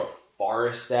I'll throw a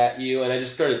forest at you. And I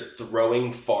just started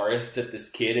throwing forests at this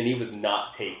kid, and he was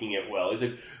not taking it well. He's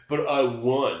like, but I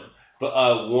won. And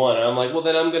I'm like, well,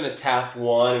 then I'm going to tap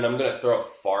 1 and I'm going to throw a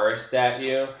forest at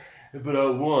you. But I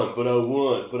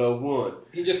won.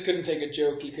 He just couldn't take a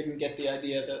joke. He couldn't get the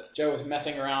idea that Joe was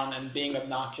messing around and being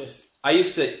obnoxious. I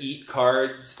used to eat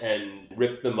cards and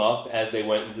rip them up as they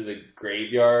went into the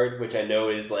graveyard, which I know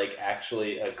is like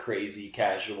actually a crazy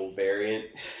casual variant.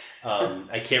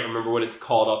 I can't remember what it's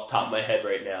called off the top of my head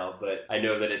right now, but I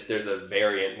know that there's a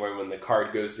variant where when the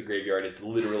card goes to the graveyard, it's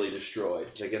literally destroyed,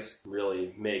 which I guess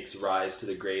really makes Rise to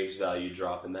the Graves value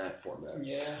drop in that format.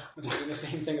 Yeah, it's the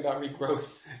same thing about regrowth.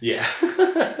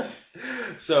 Yeah.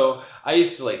 So I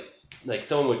used to like like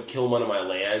someone would kill one of my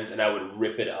lands and I would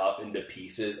rip it up into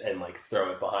pieces and like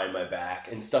throw it behind my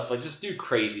back and stuff, like just do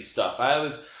crazy stuff.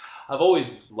 I've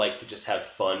always liked to just have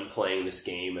fun playing this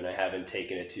game, and I haven't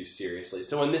taken it too seriously.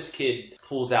 So when this kid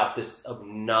pulls out this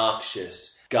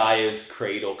obnoxious Gaia's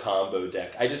Cradle combo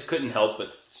deck, I just couldn't help but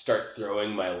start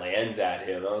throwing my lands at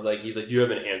him. I was like, he's like, you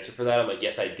have an answer for that? I'm like,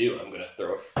 yes, I do. I'm going to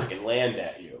throw a freaking land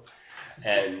at you.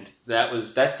 And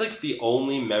that's like the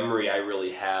only memory I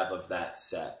really have of that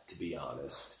set, to be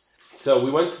honest. So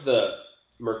we went to the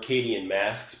Mercadian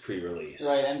Masks pre-release.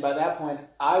 Right, and by that point,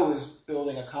 I was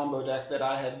building a combo deck that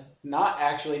I had not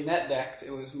actually net decked.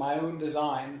 It was my own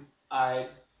design. I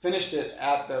finished it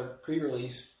at the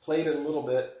pre-release, played it a little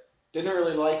bit, didn't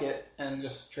really like it, and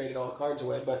just traded all the cards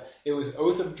away. But it was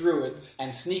Oath of Druids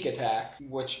and Sneak Attack,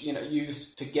 which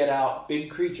used to get out big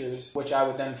creatures, which I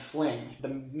would then fling.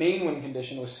 The main win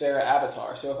condition was Serra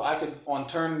Avatar. So if I could on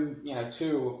turn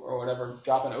 2 or whatever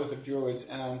drop an Oath of Druids,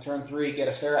 and on turn 3 get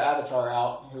a Serra Avatar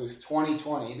out who's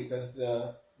 20/20 because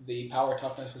the power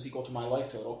toughness was equal to my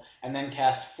life total, and then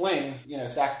cast Fling,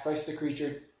 sacrifice the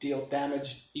creature, deal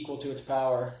damage equal to its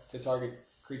power to target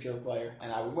creature or player,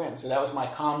 and I would win. So that was my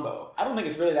combo. I don't think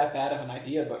it's really that bad of an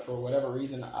idea, but for whatever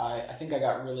reason, I think I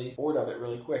got really bored of it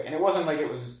really quick. And it wasn't like it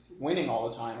was winning all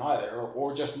the time either,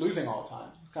 or just losing all the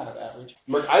time. It's kind of average.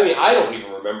 I mean, I don't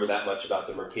even remember that much about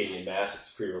the Mercadian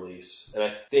Masks pre-release, and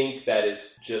I think that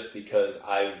is just because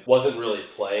I wasn't really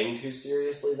playing too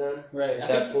seriously then. Right. At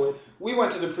that point, we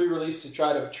went to the pre-release to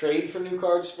try to trade for new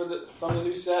cards from the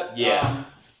new set. Yeah.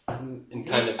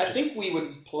 I think we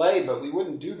would play, but we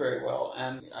wouldn't do very well,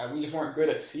 and we just weren't good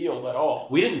at sealed at all.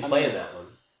 We didn't play in that one.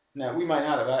 No, we might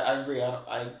not have. I agree.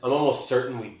 I'm almost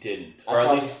certain we didn't, or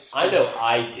at least I know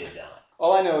I did not.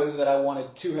 All I know is that I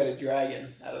wanted Two-Headed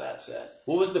Dragon out of that set.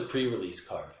 What was the pre-release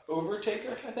card?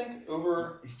 Overtaker, I think.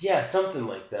 Yeah, something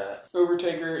like that.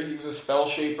 Overtaker. He was a spell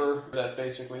shaper that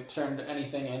basically turned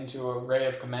anything into a Ray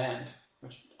of Command,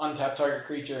 which untap target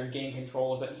creature and gain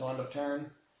control of it until end of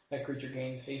turn. That creature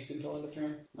gains haste until end of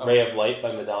turn. Ray of Light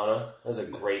by Madonna. That was a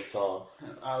great song.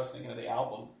 I was thinking of the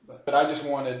album. But I just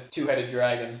wanted Two-Headed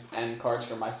Dragon and cards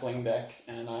for my Fling deck,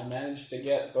 and I managed to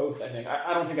get both, I think.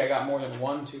 I don't think I got more than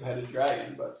one Two-Headed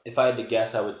Dragon, but... If I had to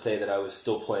guess, I would say that I was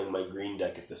still playing my green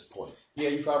deck at this point. Yeah,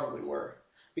 you probably were.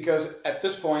 Because at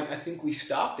this point, I think we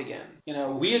stopped again.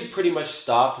 We had pretty much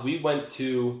stopped. We went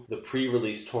to the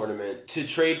pre-release tournament to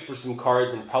trade for some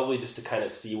cards and probably just to kind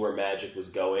of see where Magic was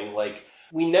going. Like,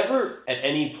 we never, at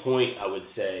any point, I would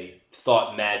say,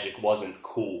 thought Magic wasn't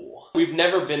cool. We've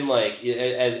never been like,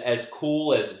 as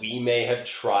cool as we may have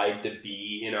tried to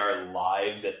be in our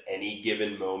lives at any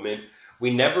given moment, we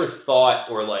never thought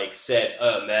or like said,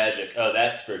 oh, Magic, oh,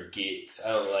 that's for geeks.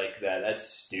 I don't like that. That's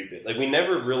stupid. Like, we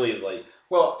never really like...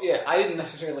 Well, yeah, I didn't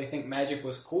necessarily think Magic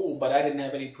was cool, but I didn't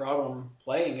have any problem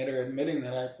playing it or admitting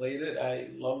that I played it. I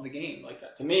loved the game. Like,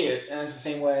 to me, and it's the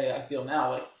same way I feel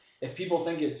now. Like, if people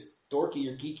think it's dorky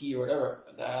or geeky or whatever,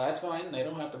 that's fine. They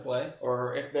don't have to play.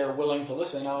 Or if they're willing to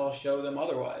listen, I'll show them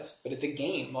otherwise. But it's a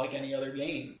game like any other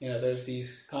game. There's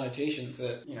these connotations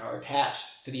that, are attached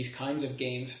to these kinds of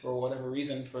games for whatever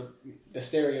reason, for the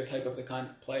stereotype of the kind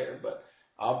of player. But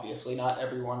obviously not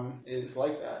everyone is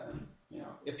like that. And,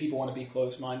 if people want to be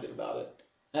closed-minded about it.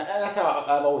 And that's how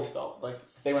I've always felt. Like,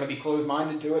 if they want to be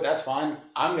closed-minded to it, that's fine.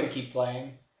 I'm going to keep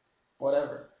playing.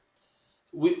 Whatever.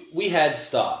 We had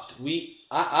stopped.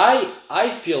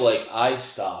 I feel like I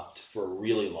stopped for a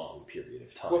really long period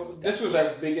of time. Well, this was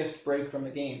our biggest break from the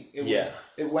game.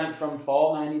 It went from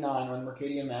fall 99 when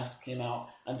Mercadian Masks came out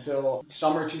until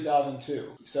summer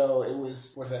 2002. So it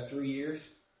was that 3 years?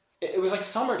 It was like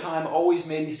summertime always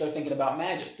made me start thinking about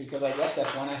Magic, because I guess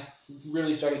that's when I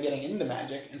really started getting into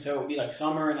Magic. And so it would be like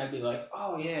summer and I'd be like,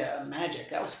 oh yeah, Magic,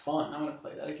 that was fun. I want to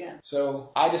play that again. So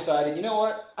I decided, you know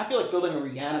what? I feel like building a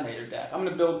Reanimator deck. I'm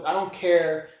going to build, I don't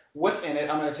care what's in it.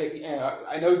 I'm going to take,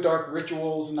 I know Dark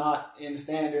Ritual's not in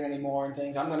standard anymore and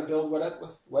things. I'm going to build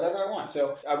whatever I want.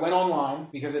 So I went online,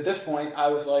 because at this point I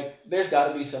was like, there's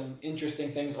got to be some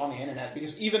interesting things on the internet,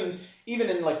 because even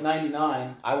in like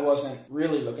 99, I wasn't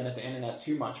really looking at the internet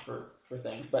too much for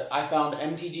things, but I found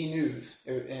MTG News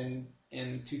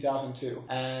in 2002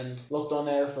 and looked on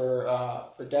there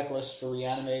for deck lists for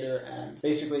Reanimator, and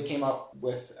basically came up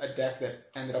with a deck that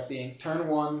ended up being turn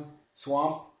 1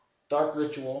 Swamp, Dark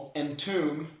Ritual,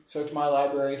 Entomb, search my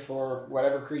library for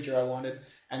whatever creature I wanted,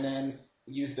 and then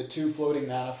use the 2 floating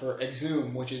mana for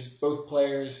Exhume, which is both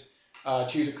players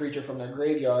choose a creature from their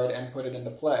graveyard and put it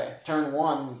into play. Turn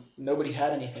 1, nobody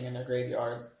had anything in their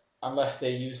graveyard unless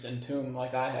they used Entomb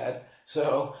like I had.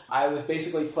 So I was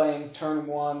basically playing turn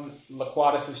 1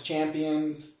 Laquatus's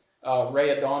Champions,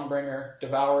 Rhea Dawnbringer,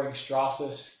 Devouring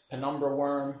Strassus, Penumbra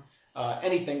Worm,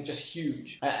 anything just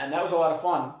huge. And that was a lot of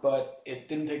fun, but it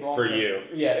didn't take long. For you.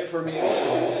 Yeah, for me it was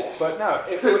fun. But no,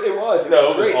 it was. No, it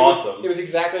was great. awesome. It was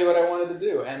exactly what I wanted to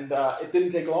do. And it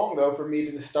didn't take long, though, for me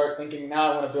to just start thinking,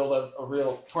 now I want to build a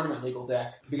real tournament legal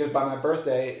deck. Because by my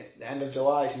birthday, the end of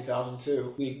July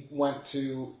 2002, we went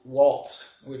to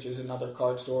Waltz, which is another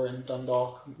card store in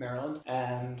Dundalk, Maryland.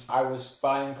 And I was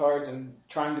buying cards and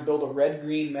trying to build a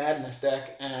red-green Madness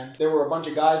deck. And there were a bunch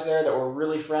of guys there that were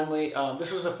really friendly.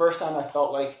 This was the first time I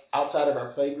felt like outside of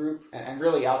our play group, and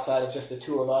really outside of just the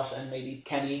two of us and maybe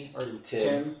Kenny or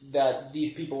Tim, that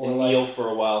these people were and Neil for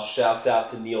a while. Shouts out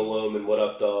to Neil Lohman. What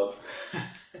up, dog?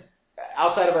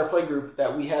 Outside of our play group,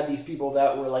 that we had these people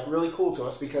that were like really cool to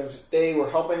us because they were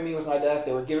helping me with my deck.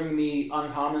 They were giving me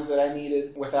uncommons that I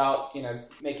needed without,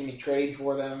 making me trade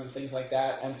for them and things like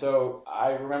that. And so I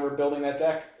remember building that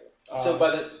deck.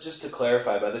 So just to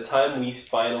clarify, by the time we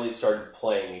finally started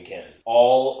playing again,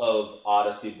 all of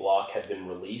Odyssey Block had been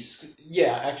released.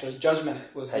 Yeah, actually, Judgment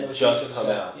had just come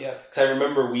out. Yeah. Because I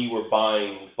remember we were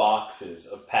buying boxes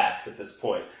of packs at this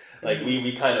point. Like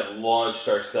we kind of launched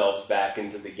ourselves back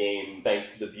into the game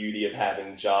thanks to the beauty of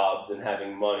having jobs and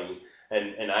having money.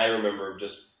 And I remember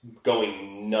just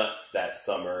going nuts that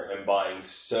summer and buying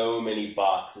so many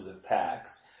boxes of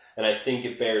packs. And I think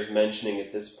it bears mentioning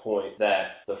at this point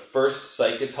that the first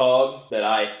Psychotog that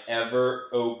I ever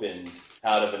opened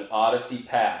out of an Odyssey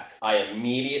pack, I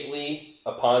immediately,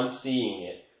 upon seeing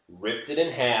it, ripped it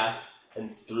in half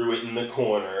and threw it in the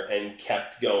corner and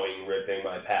kept going, ripping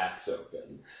my packs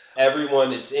open.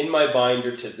 Everyone, it's in my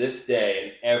binder to this day,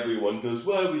 and everyone goes,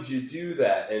 why would you do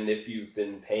that? And if you've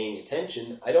been paying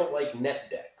attention, I don't like net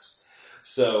decks.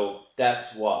 So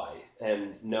that's why.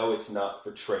 And no, it's not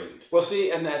for trade. Well,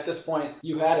 see, and at this point,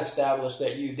 you had established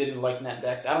that you didn't like net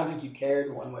decks. I don't think you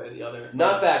cared one way or the other.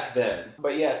 Not back then.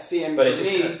 But yeah, see, and but for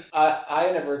me, I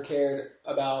never cared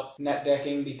about net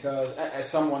decking because, as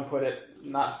someone put it,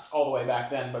 not all the way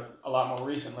back then, but a lot more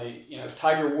recently,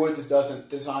 Tiger Woods doesn't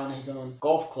design his own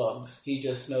golf clubs. He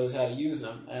just knows how to use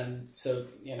them. And so,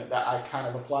 that I kind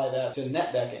of apply that to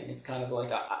net decking. It's kind of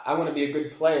like, I want to be a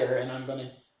good player, and I'm going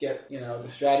to get, the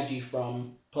strategy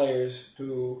from players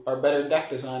who are better deck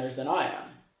designers than I am.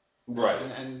 Right.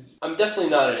 And I'm definitely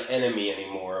not an enemy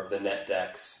anymore of the net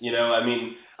decks.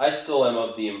 I still am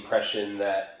of the impression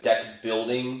that deck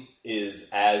building is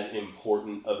as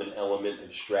important of an element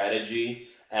of strategy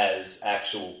as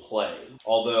actual playing.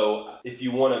 Although, if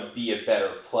you want to be a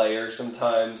better player,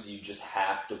 sometimes you just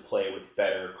have to play with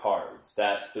better cards.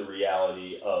 That's the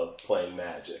reality of playing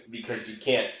Magic. Because you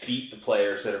can't beat the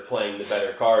players that are playing the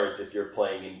better cards if you're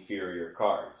playing inferior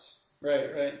cards.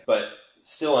 Right. But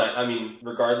still,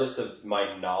 regardless of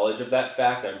my knowledge of that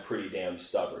fact, I'm pretty damn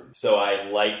stubborn. So I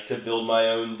like to build my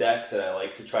own decks, and I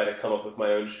like to try to come up with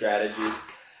my own strategies.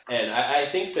 And I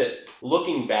think that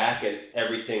looking back at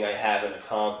everything I haven't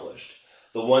accomplished,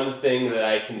 the one thing that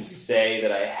I can say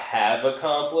that I have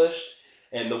accomplished,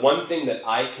 and the one thing that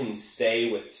I can say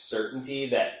with certainty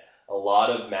that a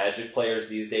lot of Magic players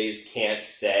these days can't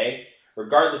say,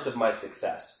 regardless of my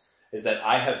success, is that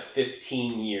I have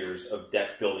 15 years of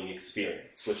deck building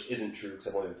experience, which isn't true because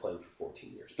I've only been playing for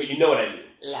 14 years. But you know what I mean.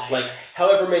 Liar. Like,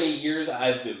 however many years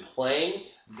I've been playing,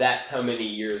 that's how many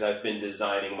years I've been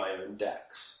designing my own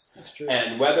decks. That's true.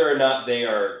 And whether or not they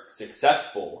are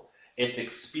successful, it's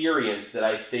experience that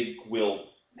I think will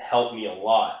help me a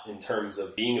lot in terms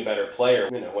of being a better player,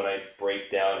 when I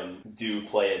break down and do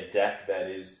play a deck that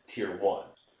is tier 1.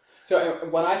 So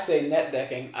when I say net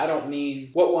decking, I don't mean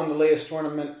what won the latest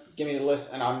tournament, give me the list,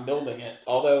 and I'm building it.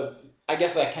 Although I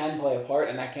guess that can play a part,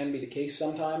 and that can be the case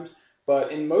sometimes.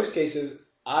 But in most cases,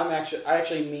 I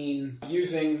actually mean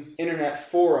using internet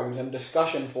forums and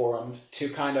discussion forums to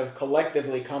kind of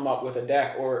collectively come up with a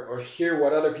deck or hear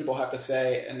what other people have to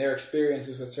say and their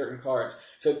experiences with certain cards.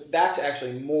 So that's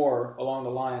actually more along the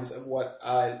lines of what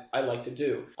I like to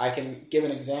do. I can give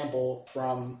an example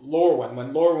from Lorwyn.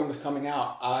 When Lorwyn was coming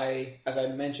out, as I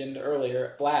mentioned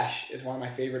earlier, Flash is one of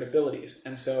my favorite abilities.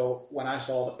 And so when I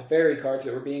saw the fairy cards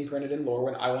that were being printed in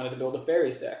Lorwyn, I wanted to build a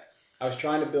fairies deck. I was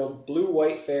trying to build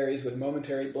blue-white fairies with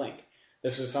momentary blink.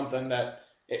 This was something that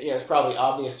it's probably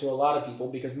obvious to a lot of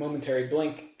people because momentary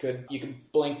blink you could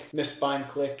blink, misbind,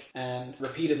 click, and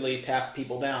repeatedly tap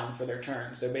people down for their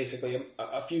turn. So basically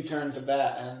a few turns of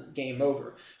that and game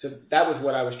over. So that was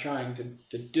what I was trying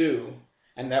to do,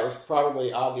 and that was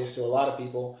probably obvious to a lot of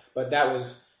people, but that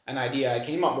was an idea I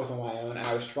came up with on my own, and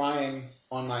I was trying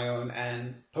on my own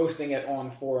and posting it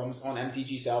on forums, on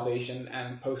MTG Salvation,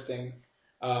 and posting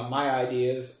my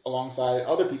ideas alongside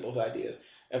other people's ideas.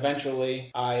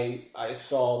 eventually I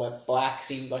saw that black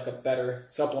seemed like a better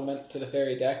supplement to the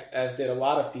fairy deck, as did a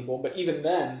lot of people. But even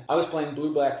then, I was playing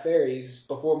blue-black fairies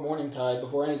before Morningtide,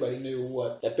 before anybody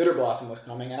knew that Bitter Blossom was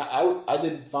coming, and I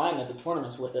did fine at the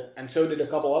tournaments with it, and so did a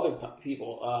couple other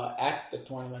people at the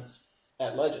tournaments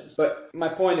at Legends. But my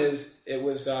point is, it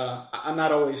was I'm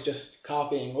not always just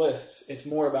copying lists. It's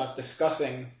more about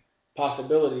discussing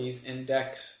possibilities in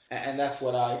decks, and that's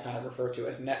what I kind of refer to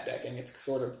as net decking. It's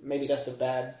sort of, maybe that's a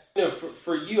bad... No,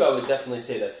 for you, I would definitely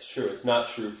say that's true. It's not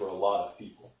true for a lot of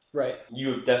people. Right. You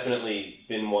have definitely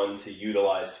been one to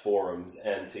utilize forums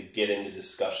and to get into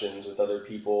discussions with other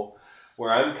people,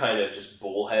 where I'm kind of just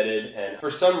bullheaded, and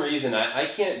for some reason I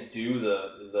can't do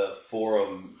the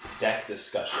forum deck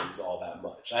discussions all that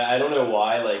much. I don't know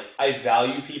why. Like, I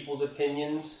value people's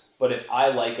opinions, but if I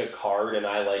like a card and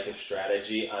I like a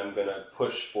strategy, I'm going to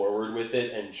push forward with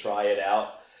it and try it out.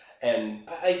 And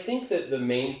I think that the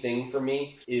main thing for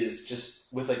me is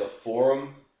just with like a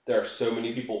forum, there are so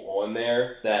many people on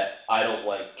there that I don't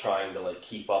like trying to like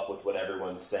keep up with what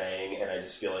everyone's saying, and I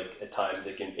just feel like at times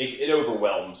it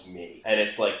overwhelms me, and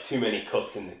it's like too many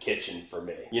cooks in the kitchen for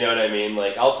me. You know what I mean?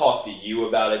 Like, I'll talk to you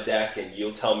about a deck and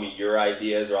you'll tell me your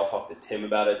ideas, or I'll talk to Tim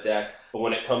about a deck. But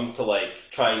when it comes to like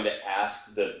trying to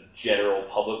ask the general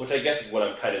public, which I guess is what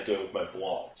I'm kind of doing with my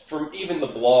blog, even the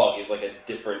blog is like a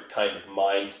different kind of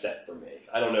mindset for me.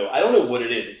 I don't know what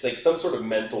it is. It's like some sort of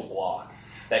mental block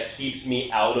that keeps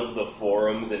me out of the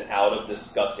forums and out of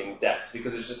discussing decks,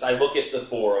 because it's just, I look at the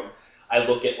forum, I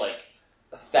look at like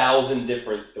 1,000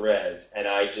 different threads, and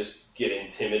I just get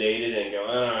intimidated and go,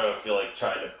 I don't feel like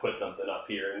trying to put something up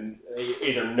here, and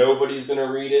either nobody's going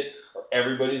to read it or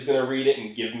everybody's going to read it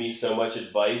and give me so much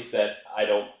advice that I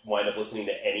don't wind up listening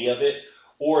to any of it,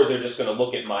 or they're just going to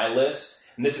look at my list,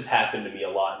 and this has happened to me a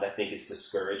lot, and I think it's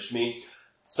discouraged me.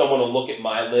 Someone will look at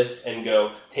my list and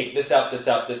go, take this out, this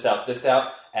out, this out, this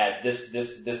out, add this,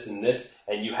 and this,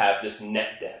 and you have this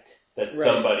net deck that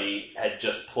somebody had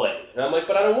just played. And I'm like,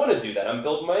 but I don't want to do that. I'm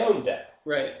building my own deck.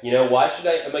 Right. You know, why should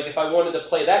I? I'm like, if I wanted to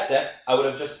play that deck, I would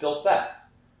have just built that.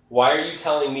 Why are you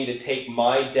telling me to take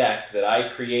my deck that I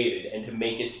created and to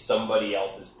make it somebody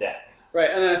else's deck? Right,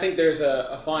 and I think there's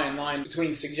a fine line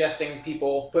between suggesting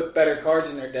people put better cards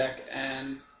in their deck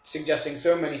and suggesting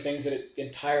so many things that it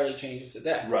entirely changes the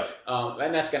deck. Right.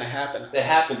 And that's going to happen. It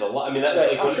happens a lot. I mean,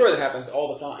 I'm sure that happens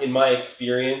all the time. In my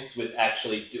experience with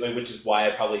actually doing, which is why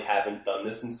I probably haven't done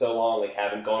this in so long, like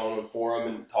haven't gone on a forum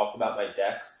and talked about my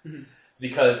decks. Mm-hmm. It's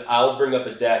because I'll bring up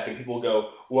a deck and people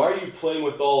go, why are you playing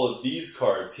with all of these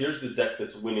cards? Here's the deck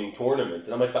that's winning tournaments.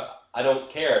 And I'm like, but I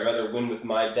don't care. I'd rather win with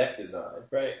my deck design.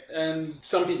 Right. And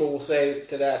some people will say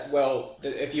to that, well,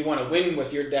 if you want to win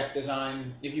with your deck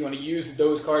design, if you want to use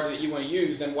those cards that you want to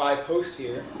use, then why post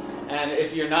here? And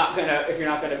if you're not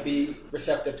gonna be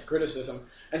receptive to criticism.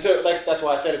 And so that's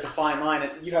why I said it's a fine line.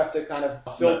 You have to kind of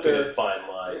filter. I'm not good at fine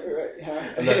lines.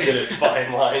 Right. I'm not good at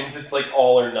fine lines. It's like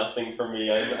all or nothing for me.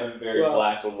 I'm very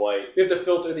black and white. You have to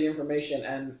filter the information,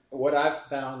 and what I've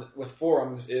found with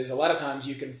forums is a lot of times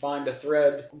you can find a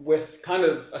thread with kind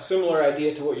of a similar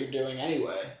idea to what you're doing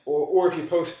anyway. Or if you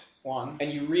post one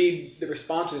and you read the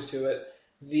responses to it,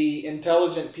 the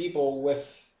intelligent people with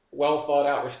well thought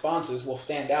out responses will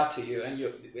stand out to you. And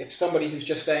if somebody who's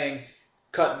just saying,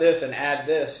 cut this and add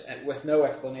this and with no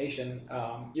explanation,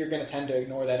 you're going to tend to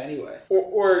ignore that anyway.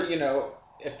 Or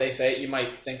if they say it, you might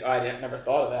think, I never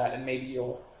thought of that, and maybe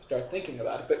you'll start thinking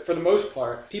about it. But for the most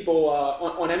part, people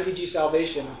on MTG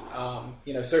Salvation,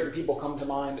 certain people come to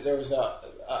mind. There was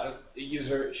a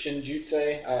user,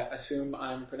 Shinjutse, I assume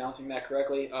I'm pronouncing that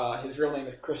correctly. His real name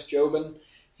is Chris Jobin.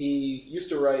 He used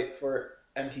to write for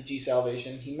MTG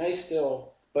Salvation. He may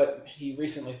still, but he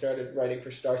recently started writing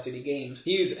for Star City Games.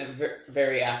 He's a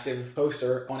very active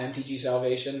poster on MTG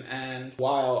Salvation, and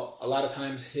while a lot of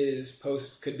times his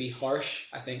posts could be harsh,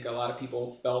 I think a lot of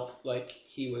people felt like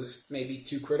he was maybe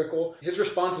too critical. His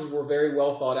responses were very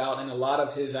well thought out, and a lot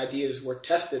of his ideas were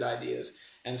tested ideas.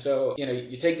 And so,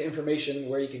 you take the information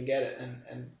where you can get it,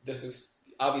 and this is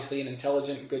obviously an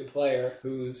intelligent, good player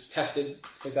who's tested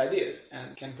his ideas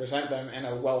and can present them in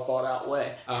a well-thought-out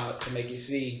way to make you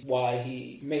see why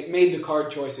he made the card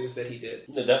choices that he did.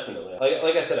 No, definitely.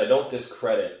 Like I said, I don't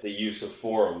discredit the use of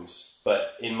forums,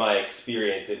 but in my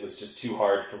experience, it was just too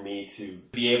hard for me to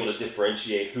be able to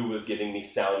differentiate who was giving me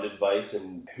sound advice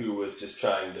and who was just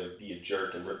trying to be a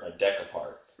jerk and rip my deck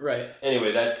apart. Right.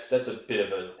 Anyway, that's a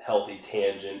bit of a healthy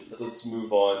tangent. So let's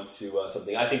move on to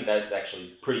something. I think that's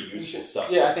actually pretty useful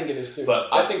stuff. Yeah, I think it is too.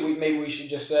 But I think maybe we should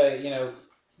just say,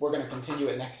 we're going to continue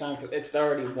it next time because it's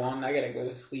already 1. I got to go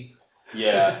to sleep.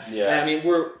 Yeah. And I mean,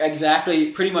 we're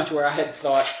exactly pretty much where I had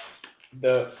thought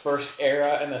the first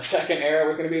era and the second era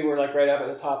was going to be. We're like right up at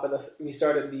the top of we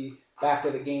started the back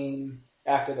to the game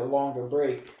after the longer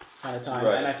break kind of time.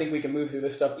 Right. And I think we can move through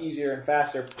this stuff easier and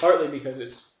faster, partly because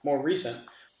it's more recent.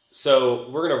 So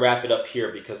we're going to wrap it up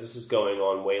here because this is going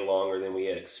on way longer than we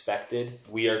had expected.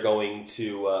 We are going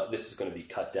to, this is going to be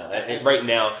cut down. And right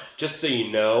now, just so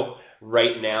you know,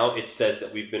 right now it says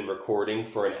that we've been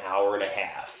recording for an hour and a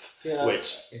half,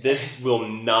 which this will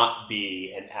not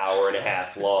be an hour and a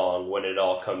half long when it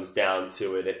all comes down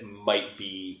to it. It might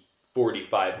be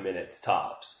 45 minutes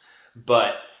tops.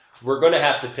 But we're going to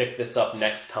have to pick this up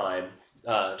next time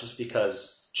just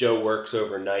because Joe works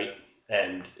overnight.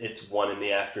 And it's 1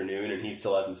 PM and he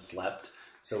still hasn't slept.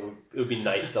 So it would be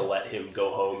nice to let him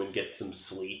go home and get some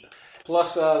sleep.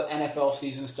 Plus, NFL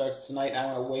season starts tonight, and I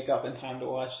want to wake up in time to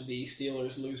watch the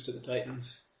Steelers lose to the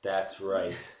Titans. That's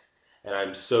right. And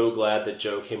I'm so glad that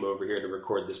Joe came over here to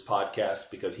record this podcast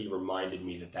because he reminded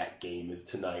me that game is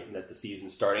tonight and that the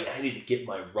season's starting. I need to get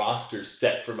my roster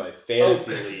set for my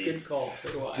fantasy leagues. Good call.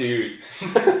 So do I. Dude.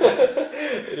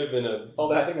 It'd have been a...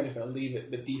 Although I think I'm just going to leave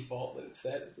it the default that it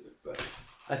says. But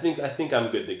I think I'm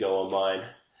good to go on mine.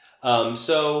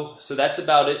 So that's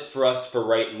about it for us for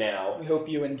right now. We hope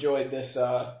you enjoyed this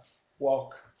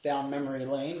walk down memory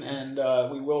lane, and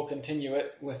we will continue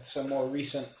it with some more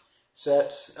recent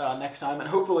sets next time, and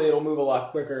hopefully it'll move a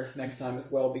lot quicker next time as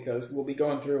well because we'll be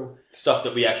going through stuff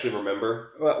that we actually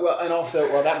remember. Well, and also,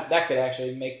 that could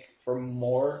actually make for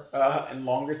more and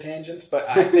longer tangents, but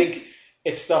I think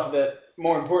it's stuff that,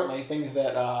 more importantly, things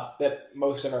that that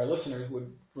most of our listeners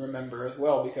would remember as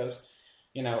well because,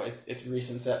 it's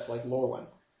recent sets like Lorwyn.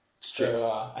 So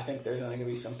I think there's going to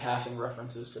be some passing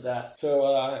references to that.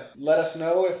 So let us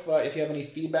know if you have any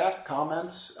feedback,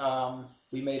 comments,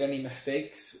 we made any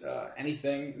mistakes,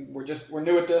 anything. We're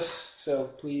new at this, so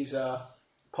please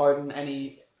pardon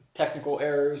any technical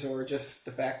errors or just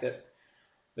the fact that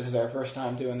this is our first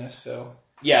time doing this. So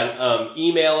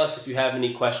email us if you have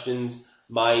any questions.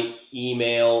 My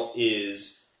email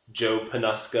is Joe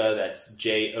Panuska, that's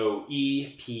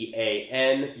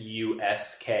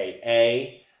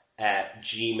JoePanuska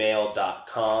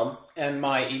 @gmail.com. And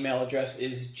my email address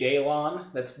is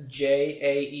Jaelan, that's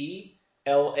JAELAN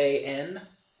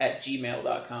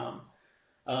 @gmail.com.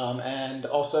 And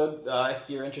also, if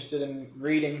you're interested in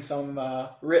reading some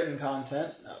written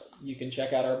content, you can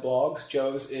check out our blogs.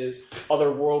 Joe's is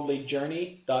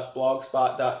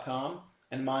otherworldlyjourney.blogspot.com,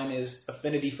 and mine is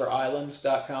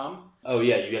affinityforislands.com. Oh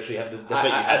yeah, you actually have you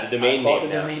had the domain name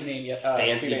now. Domain name,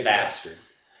 Fancy bastard.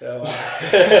 So,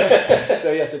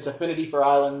 so yes, it's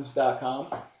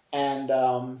affinityforislands.com.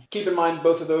 And keep in mind,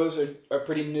 both of those are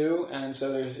pretty new, and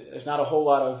so there's not a whole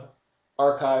lot of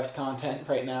archived content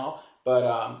right now, but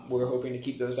we're hoping to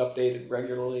keep those updated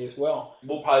regularly as well.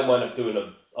 We'll probably wind up doing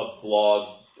a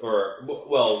blog,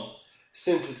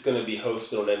 since it's going to be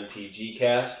hosted on MTG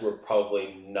Cast, we're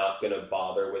probably not going to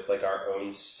bother with our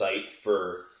own site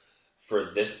for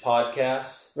this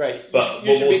podcast. Right. But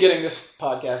you should be getting this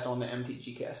podcast on the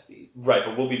MTG Cast feed. Right,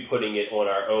 but we'll be putting it on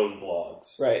our own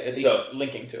blogs. Right, at least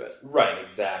linking to it. Right,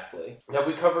 exactly. Have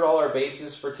we covered all our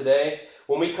bases for today?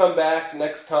 When we come back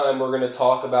next time, we're going to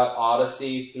talk about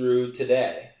Odyssey through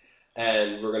today.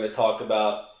 And we're going to talk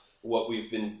about what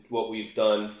we've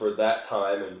done for that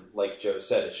time, and like Joe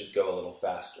said, it should go a little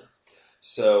faster.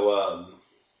 So,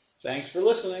 thanks for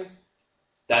listening.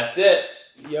 That's it.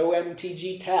 Yo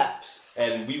MTG Taps.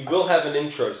 And we will have an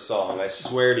intro song, I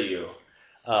swear to you.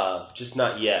 Just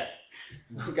not yet.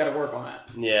 We've got to work on that.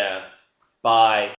 Yeah. Bye.